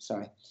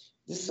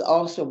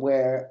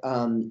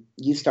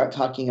you start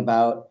talking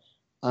about,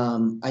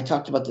 I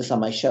talked about this on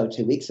my show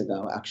 2 weeks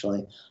ago,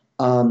 actually,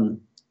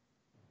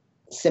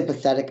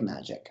 sympathetic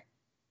magic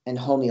and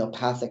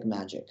homeopathic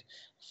magic,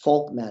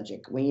 folk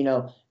magic. When,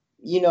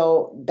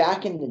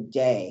 back in the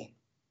day,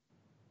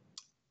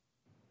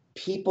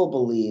 people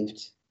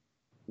believed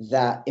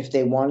that if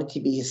they wanted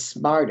to be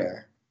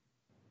smarter,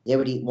 they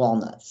would eat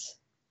walnuts.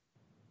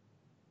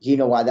 Do you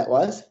know why that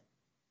was?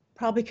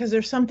 Probably because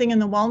there's something in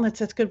the walnuts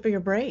that's good for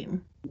your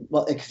brain.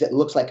 Well, because it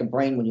looks like a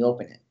brain when you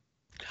open it.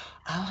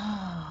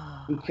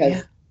 Oh,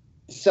 because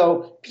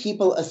So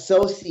people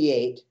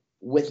associate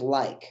with the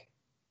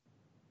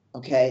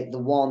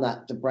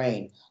walnut, the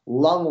brain,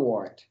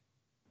 lungwort.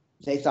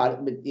 They thought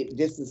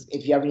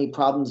if you have any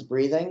problems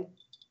breathing,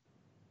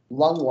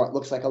 lungwort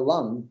looks like a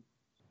lung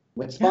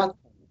with spots.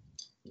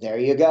 Yeah. There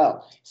you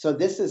go. So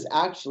this is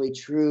actually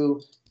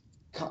true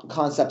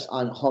concepts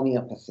on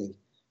homeopathy.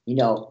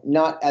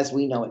 Not as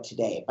we know it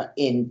today, but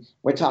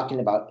we're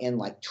talking about in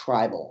like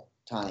tribal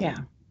times,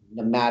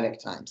 nomadic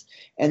times.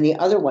 And the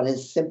other one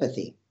is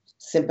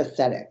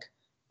sympathetic.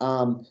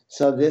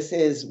 So this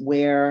is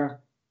where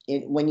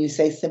when you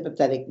say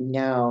sympathetic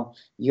now,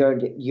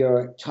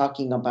 you're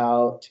talking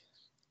about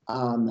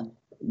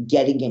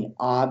getting an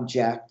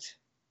object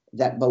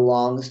that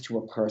belongs to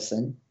a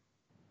person,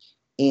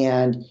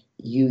 and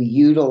you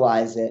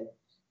utilize it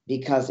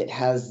because it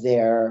has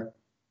their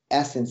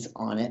essence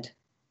on it,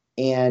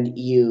 and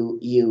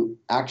you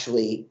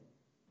actually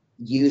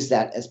use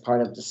that as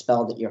part of the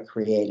spell that you're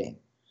creating.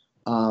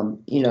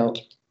 When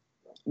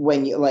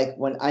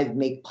I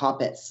make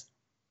poppets,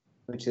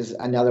 which is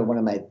another one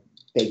of my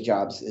big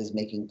jobs, is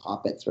making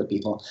poppets for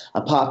people.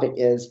 A poppet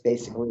is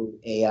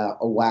basically a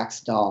wax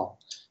doll.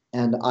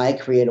 And when I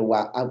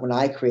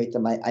create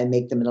them, I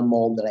make them in a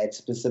mold that I had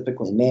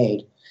specifically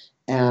made.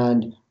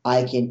 And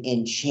I can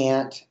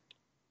enchant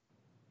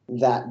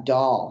that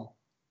doll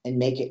and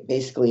make it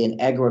basically an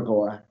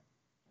egregore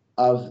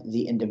of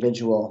the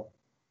individual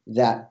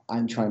that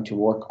I'm trying to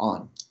work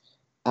on.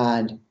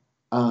 And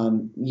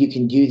you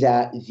can do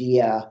that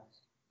via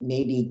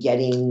maybe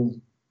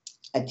getting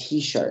a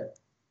t-shirt,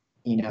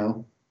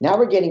 Now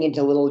we're getting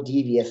into a little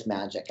devious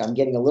magic. I'm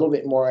getting a little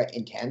bit more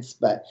intense,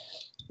 but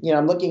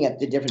I'm looking at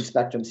the different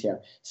spectrums here.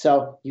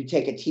 So you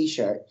take a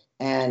t-shirt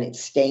and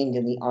it's stained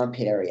in the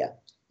armpit area.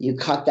 You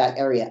cut that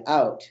area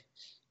out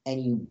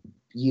and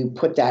you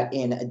put that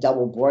in a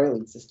double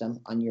boiling system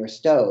on your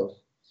stove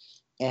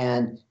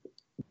and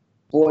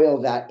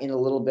boil that in a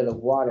little bit of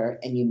water,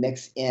 and you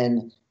mix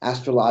in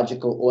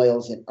astrological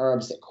oils and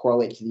herbs that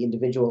correlate to the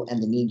individual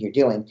and the need you're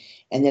doing.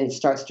 And then it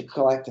starts to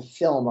collect a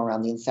film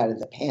around the inside of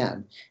the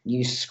pan.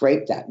 You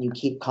scrape that and you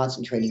keep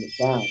concentrating it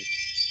down.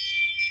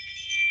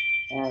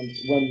 And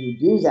when you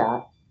do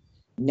that,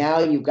 now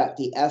you've got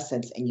the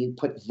essence and you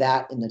put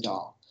that in the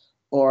doll.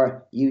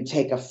 Or you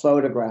take a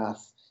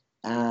photograph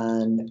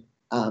and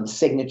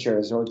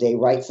signatures, or they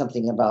write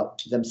something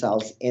about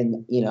themselves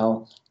on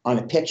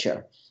a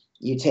picture.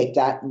 You take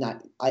that,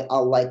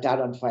 I'll light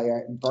that on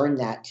fire, burn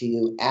that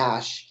to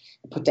ash,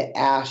 put the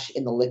ash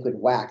in the liquid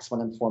wax when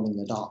I'm forming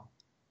the doll.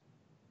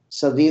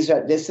 So this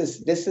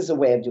is a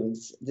way of doing,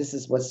 this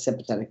is what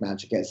sympathetic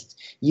magic is.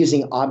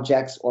 Using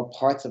objects or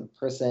parts of a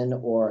person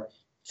or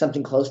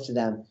something close to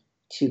them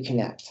to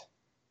connect.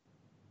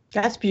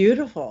 That's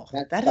beautiful.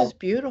 That is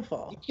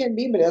beautiful. It can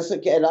be, but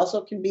it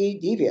also can be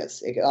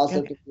devious. It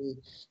also can be,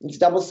 it's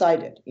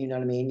double-sided. You know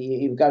what I mean?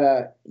 You've got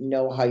to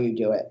know how you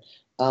do it.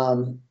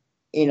 And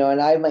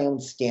I have my own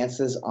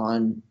stances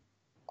on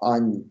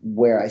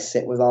where I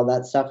sit with all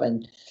that stuff.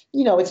 And,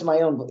 it's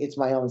my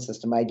own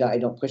system. I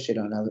don't push it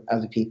on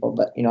other people,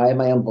 but, I have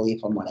my own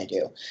belief on what I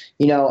do.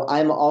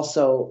 I'm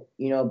also,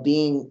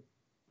 being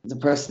the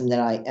person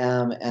that I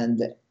am and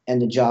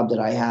the job that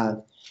I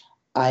have,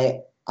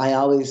 I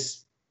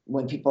always,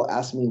 when people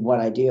ask me what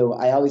I do,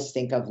 I always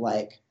think of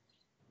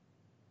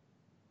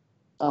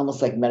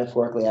almost like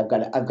metaphorically, I've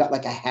got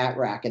like a hat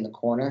rack in the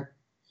corner,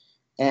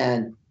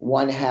 and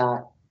one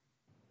hat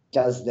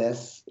does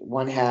this.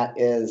 One hat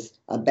is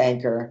a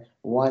banker.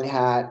 One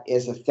hat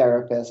is a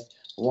therapist.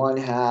 One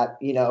hat,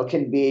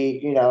 can be,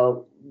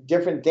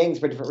 different things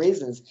for different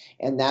reasons.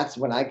 And that's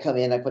when I come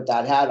in, I put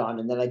that hat on,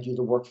 and then I do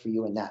the work for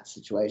you in that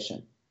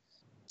situation.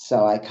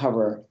 So I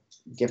cover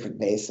different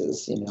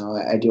bases.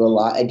 I do a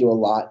lot. I do a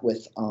lot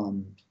with,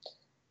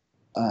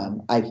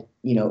 I've,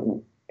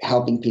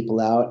 helping people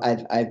out.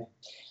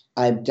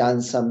 I've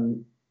done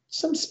some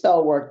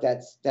spell work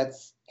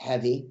that's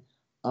heavy.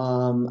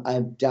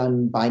 I've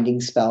done binding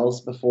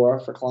spells before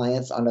for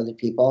clients on other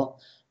people.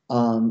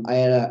 I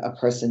had a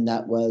person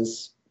that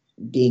was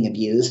being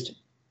abused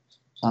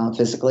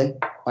physically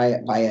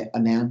by a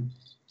man,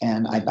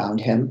 and I bound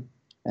him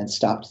and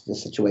stopped the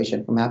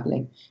situation from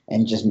happening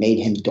and just made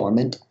him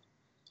dormant.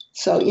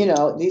 So,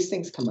 these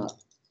things come up.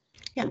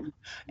 Yeah.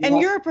 And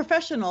you're a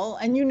professional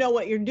and you know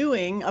what you're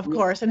doing, of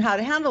course, and how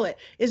to handle it.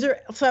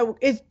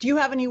 Do you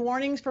have any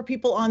warnings for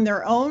people on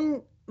their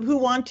own who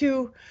want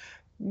to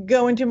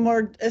go into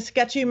more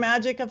sketchy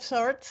magic of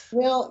sorts?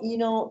 Well,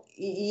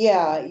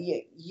 yeah,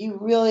 you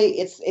really,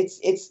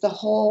 it's the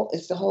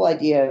whole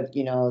idea of,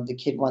 the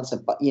kid wants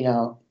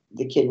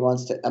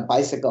a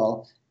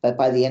bicycle, but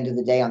by the end of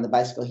the day on the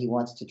bicycle, he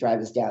wants to drive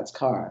his dad's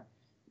car.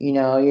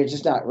 You're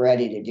just not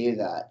ready to do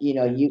that.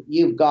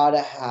 You've got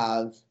to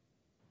have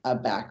a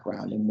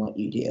background in what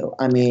you do.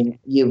 I mean,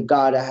 you've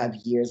got to have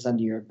years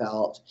under your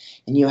belt,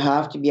 and you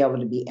have to be able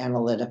to be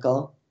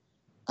analytical.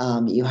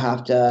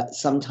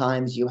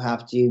 Sometimes you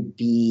have to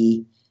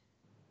be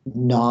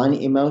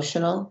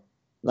non-emotional.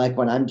 Like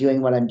when I'm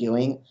doing what I'm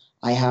doing,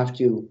 I have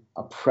to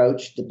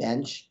approach the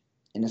bench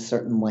in a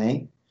certain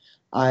way.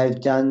 I've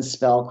done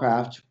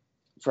spellcraft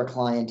for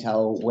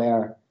clientele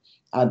where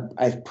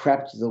I've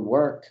prepped the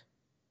work,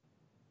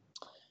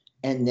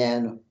 and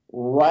then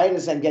right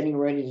as I'm getting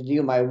ready to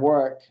do my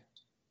work,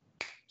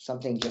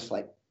 something just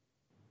like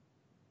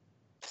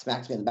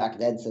smacks me in the back of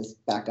the head and says,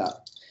 back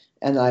up.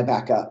 And then I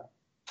back up.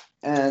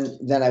 And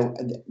then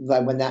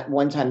when that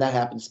one time that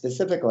happened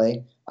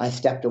specifically, I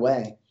stepped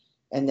away.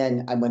 And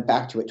then I went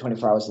back to it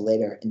 24 hours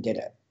later and did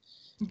it.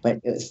 But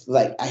it was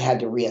like I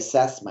had to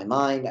reassess my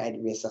mind. I had to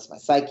reassess my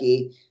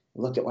psyche,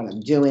 look at what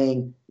I'm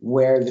doing,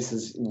 where this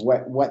is,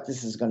 what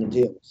this is going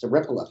to do. It's a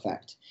ripple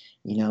effect.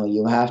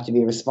 You have to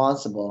be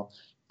responsible.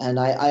 And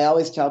I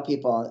always tell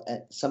people,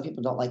 some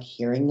people don't like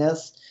hearing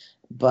this,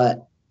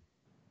 but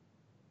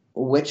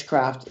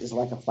witchcraft is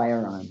like a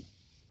firearm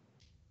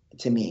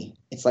to me.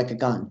 It's like a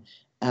gun.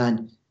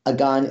 And a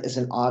gun is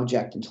an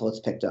object until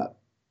it's picked up.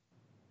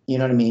 You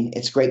know what I mean?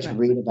 It's great to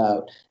read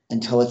about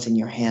until it's in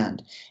your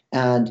hand.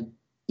 And,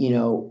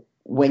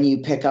 when you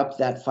pick up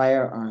that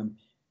firearm,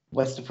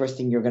 what's the first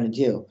thing you're going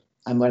to do?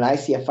 And when I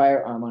see a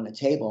firearm on a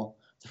table,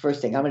 the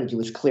first thing I'm going to do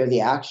is clear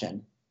the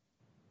action,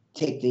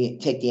 take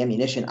the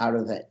ammunition out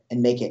of it,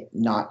 and make it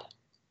not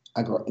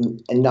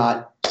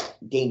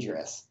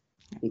dangerous,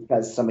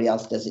 because somebody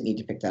else doesn't need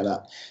to pick that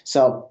up.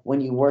 So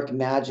when you work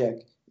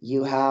magic,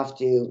 you have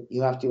to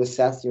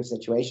assess your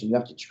situation. You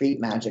have to treat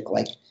magic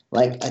like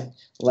a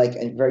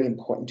very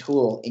important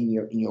tool in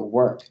your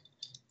work.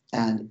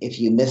 And if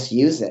you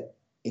misuse it,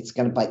 it's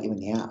going to bite you in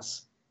the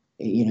ass.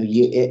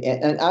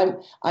 And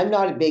I'm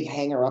not a big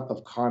hanger up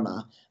of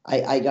karma.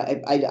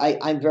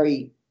 I'm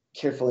very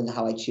careful in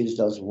how I choose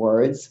those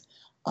words.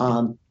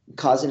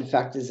 Cause and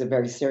effect is a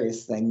very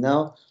serious thing,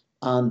 though.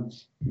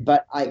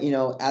 But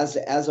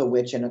as a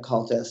witch and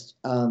occultist,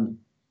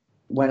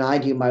 when I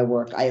do my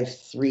work, I have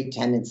 3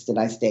 tenets that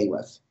I stay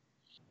with.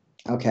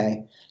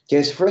 Okay.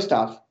 There's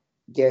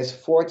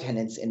 4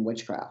 tenets in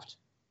witchcraft,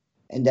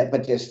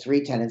 but there's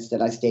 3 tenets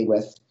that I stay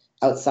with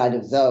outside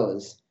of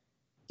those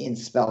in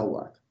spell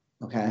work.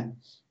 Okay.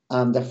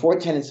 The 4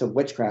 tenets of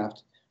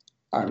witchcraft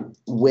are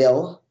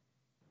will,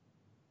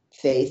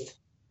 faith,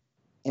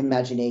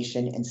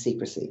 imagination, and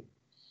secrecy.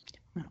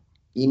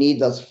 You need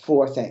those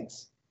 4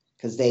 things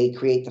because they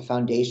create the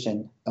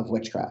foundation of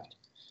witchcraft.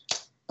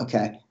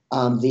 Okay.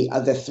 The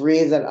other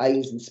 3 that I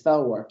use in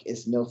spell work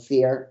is no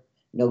fear,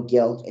 no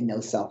guilt, and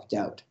no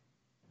self-doubt.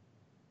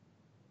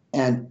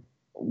 And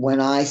when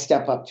I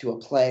step up to a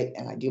play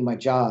and I do my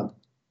job,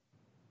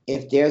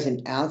 if there's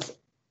an ounce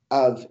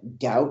of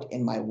doubt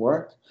in my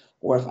work,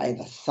 or if I have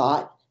a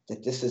thought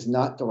that this is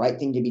not the right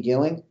thing to be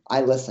doing,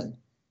 I listen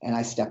and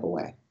I step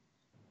away.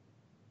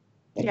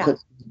 It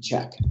puts me in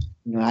check.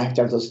 I have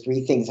to have those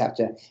 3 things have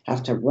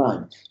to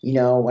run.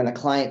 When a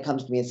client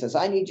comes to me and says,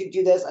 I need you to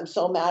do this, I'm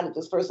so mad at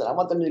this person, I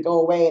want them to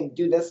go away and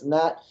do this and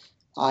that,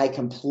 I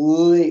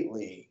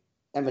completely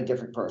am a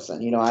different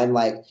person. I'm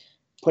like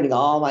putting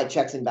all my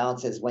checks and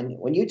balances.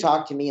 When you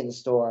talk to me in the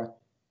store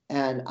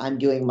and I'm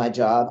doing my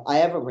job, I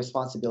have a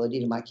responsibility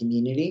to my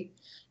community,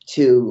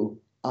 to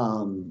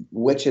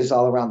witches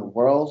all around the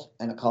world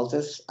and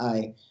occultists.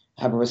 I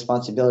have a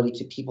responsibility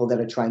to people that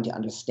are trying to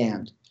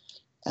understand.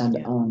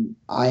 And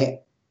I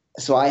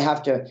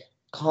have to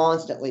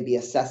constantly be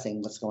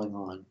assessing what's going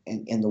on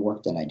in the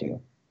work that I do.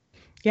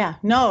 Yeah,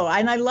 no,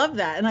 and I love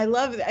that. And I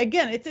love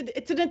again,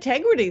 it's an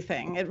integrity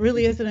thing. It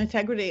really is an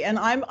integrity. And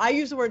I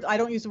use the word I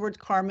don't use the word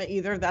karma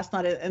either. That's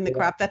not in the Yeah.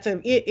 crap. That's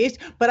it is,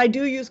 but I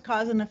do use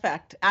cause and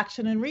effect,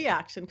 action and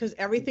reaction, because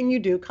everything you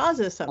do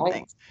causes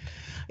something.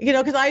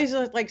 Right. Because I use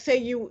like say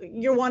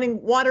you're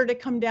wanting water to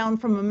come down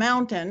from a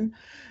mountain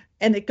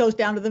and it goes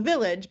down to the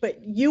village,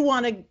 but you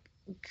want to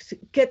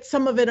get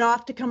some of it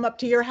off to come up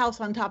to your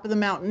house on top of the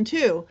mountain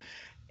too.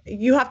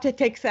 You have to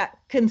take that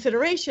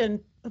consideration.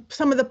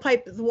 Some of the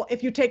pipe,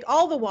 if you take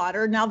all the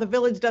water, now the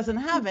village doesn't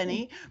have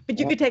any, but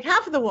you Yeah. could take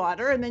half of the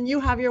water and then you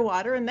have your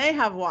water and they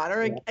have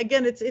water. Yeah.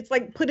 Again, it's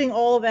like putting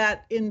all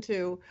that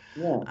into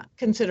Yeah.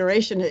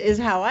 consideration is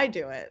how I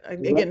do it.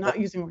 Again, Right. not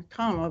using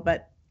comma,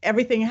 but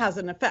everything has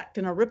an effect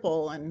and a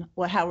ripple and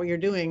how you're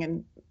doing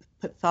and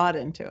put thought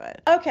into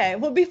it. Okay,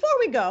 well, before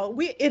we go,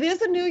 it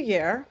is a new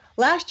year.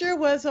 Last year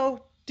was a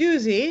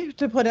doozy,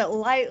 to put it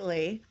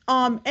lightly.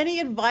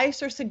 Any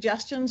advice or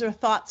suggestions or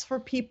thoughts for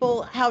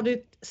people how to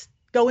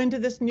go into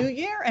this new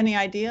year? Any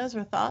ideas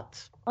or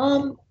thoughts?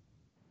 Um,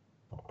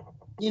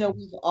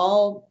 we've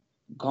all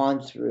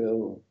gone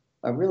through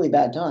a really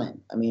bad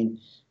time. I mean,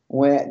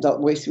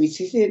 we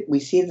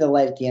see the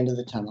light at the end of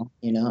the tunnel,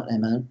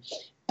 amen.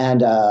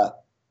 And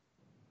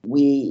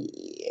we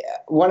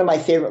one of my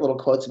favorite little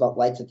quotes about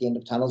lights at the end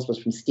of tunnels was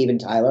from Steven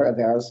Tyler of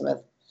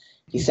Aerosmith.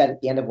 He said at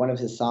the end of one of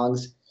his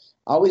songs,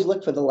 "Always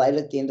look for the light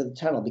at the end of the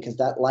tunnel because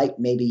that light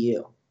may be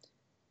you."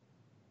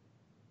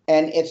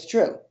 And it's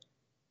true.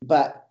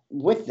 But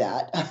with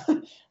that,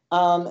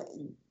 um,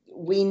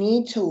 we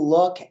need to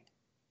look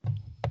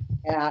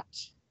at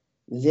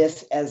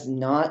this as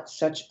not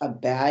such a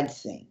bad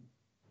thing.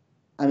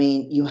 I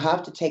mean, you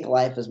have to take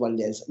life as what it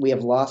is. We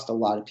have lost a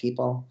lot of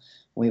people.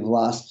 We've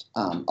lost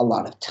a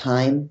lot of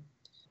time.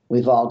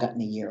 We've all gotten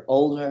a year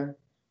older,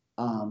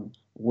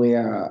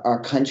 where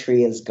our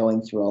country is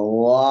going through a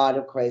lot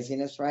of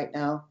craziness right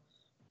now.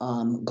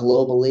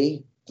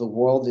 Globally, the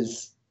world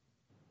is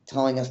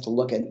telling us to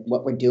look at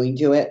what we're doing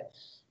to it.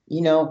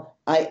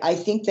 I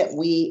think that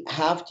we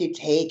have to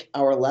take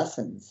our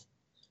lessons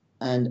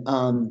and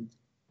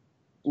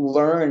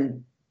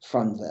learn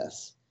from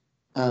this.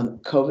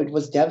 COVID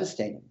was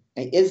devastating.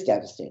 It is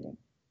devastating.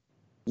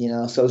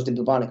 So is the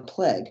bubonic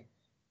plague.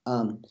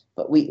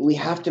 But we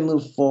have to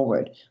move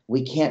forward.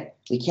 We can't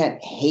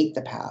hate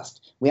the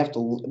past. We have to,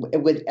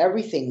 with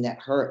everything that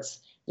hurts,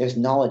 there's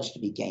knowledge to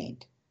be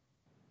gained.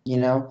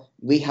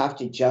 We have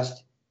to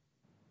just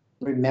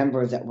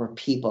remember that we're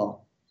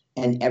people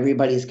and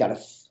everybody's got a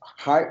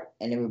heart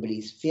and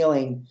everybody's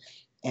feeling,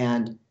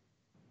 and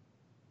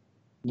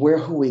we're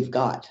who we've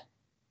got.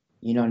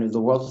 And the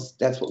world,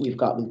 that's what we've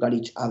got. We've got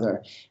each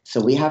other.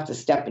 So we have to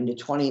step into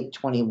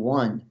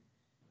 2021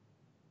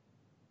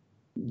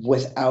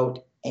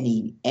 without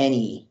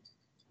any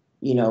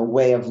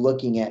way of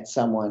looking at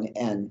someone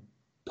and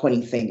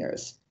pointing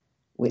fingers.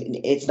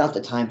 It's not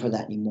the time for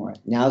that anymore.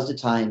 Now's the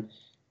time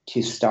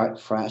to start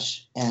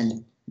fresh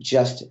and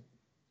just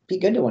be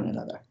good to one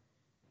another.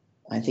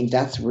 I think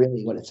that's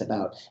really what it's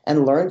about.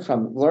 And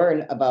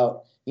learn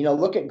about,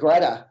 look at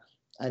Greta.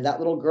 And that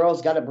little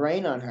girl's got a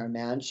brain on her,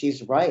 man.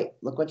 She's right.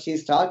 Look what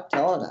she's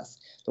telling us.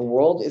 The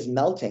world is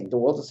melting. The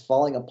world is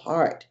falling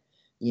apart.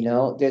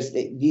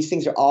 These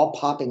things are all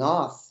popping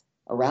off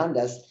around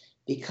us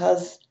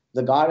because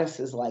the goddess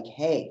is like,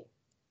 hey,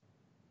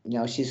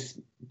 she's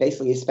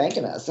basically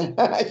spanking us.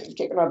 She's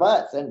kicking our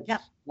butts, and Yeah.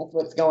 that's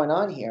what's going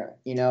on here.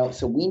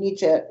 So we need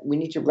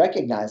to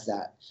recognize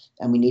that,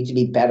 and we need to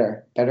be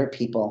better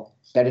people,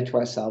 better to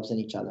ourselves and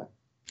each other.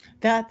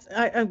 That's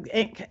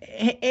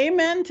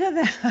amen to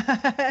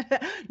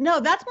that. No,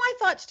 that's my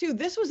thoughts too.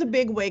 This was a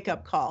big wake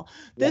up call.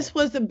 This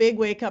was a big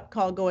wake up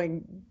call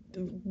going,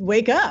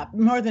 wake up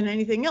more than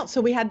anything else.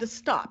 So we had to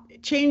stop.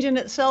 Change in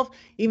itself,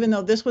 even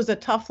though this was a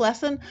tough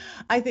lesson,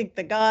 I think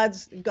the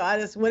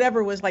goddess,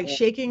 whatever was like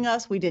shaking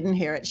us, we didn't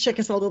hear it. Shook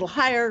us a little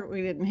higher,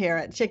 we didn't hear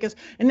it. Shake us,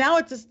 and now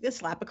it's a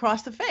slap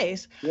across the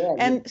face. Yeah.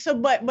 And so,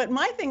 but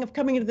my thing of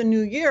coming into the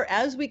new year,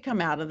 as we come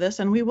out of this,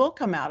 and we will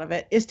come out of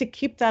it, is to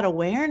keep that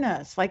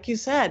awareness. Like you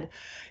said,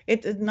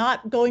 it is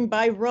not going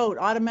by rote,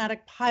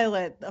 automatic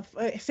pilot,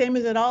 same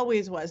as it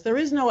always was. There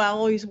is no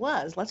always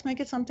was. Let's make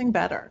it something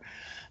better.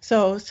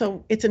 So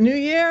it's a new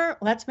year.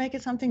 Let's make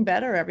it something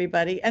better,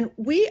 everybody. And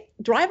we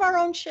drive our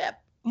own ship.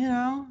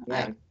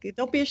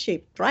 Don't be a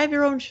sheep. Drive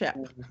your own ship.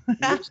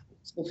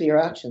 For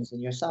your actions and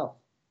yourself.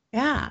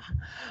 Yeah.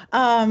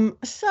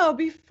 So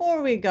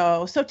before we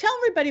go, so tell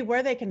everybody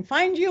where they can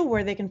find you,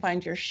 where they can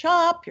find your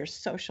shop, your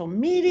social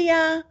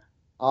media.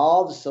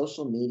 All the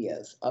social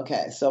medias.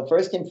 Okay. So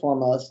first and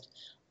foremost,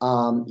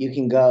 you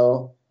can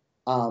go.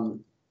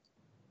 You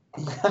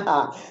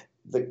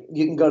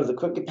can go to the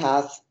Crooked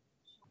Path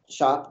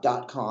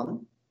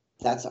shop.com.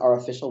 That's our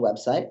official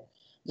website.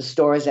 The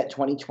store is at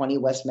 2020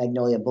 West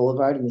Magnolia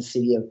Boulevard in the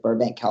city of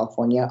Burbank,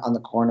 California, on the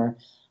corner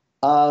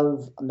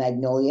of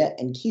Magnolia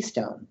and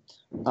Keystone.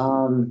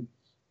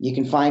 You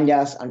can find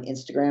us on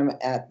Instagram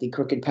at the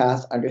Crooked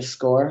Path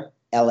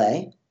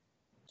 _LA.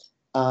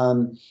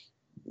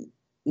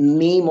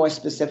 Me more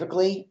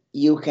specifically,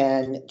 you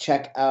can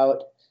check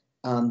out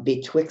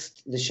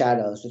Betwixt the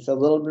Shadows. It's a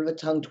little bit of a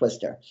tongue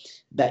twister,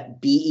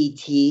 but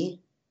BET,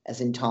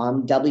 as in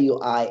Tom,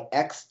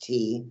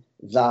 WIXT,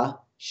 the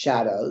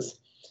Shadows.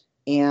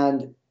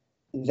 And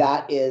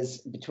that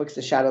is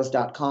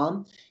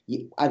betwixtheshadows.com.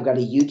 I've got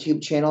a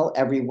YouTube channel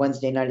every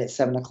Wednesday night at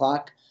 7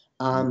 o'clock.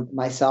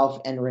 Myself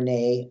and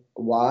Renee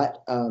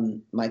Watt,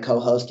 my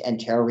co-host and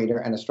tarot reader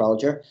and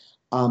astrologer,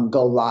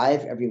 go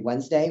live every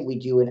Wednesday. We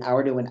do an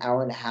hour to an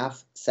hour and a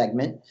half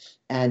segment,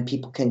 and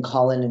people can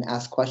call in and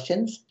ask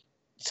questions.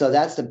 So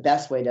that's the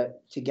best way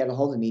to get a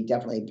hold of me,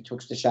 definitely,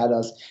 Betwixt the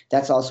Shadows.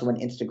 That's also on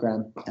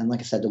Instagram. And like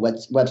I said, the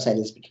website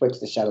is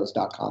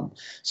betwixtheshadows.com.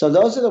 So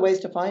those are the ways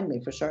to find me,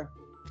 for sure.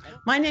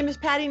 My name is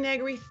Patty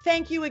Negri.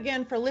 Thank you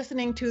again for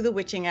listening to The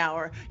Witching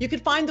Hour. You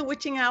can find The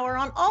Witching Hour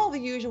on all the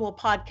usual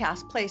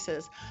podcast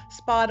places,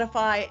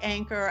 Spotify,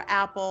 Anchor,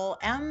 Apple,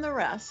 and the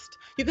rest.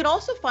 You could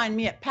also find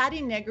me at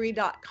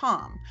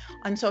pattynegri.com.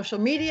 On social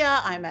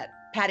media, I'm at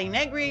Patty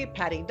Negri,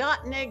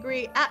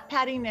 Patty.Negri, at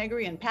Patty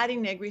Negri, and Patty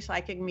Negri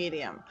Psychic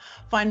Medium.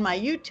 Find my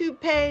YouTube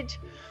page,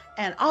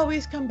 and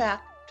always come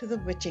back to The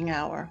Witching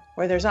Hour,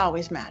 where there's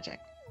always magic.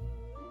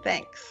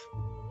 Thanks.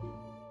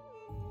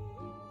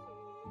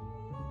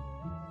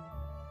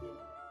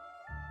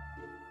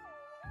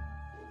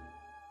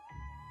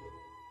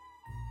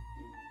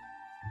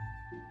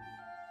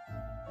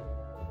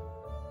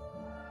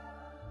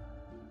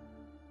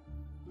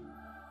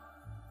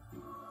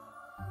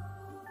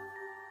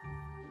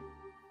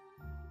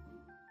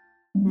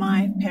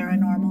 My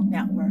Paranormal Network.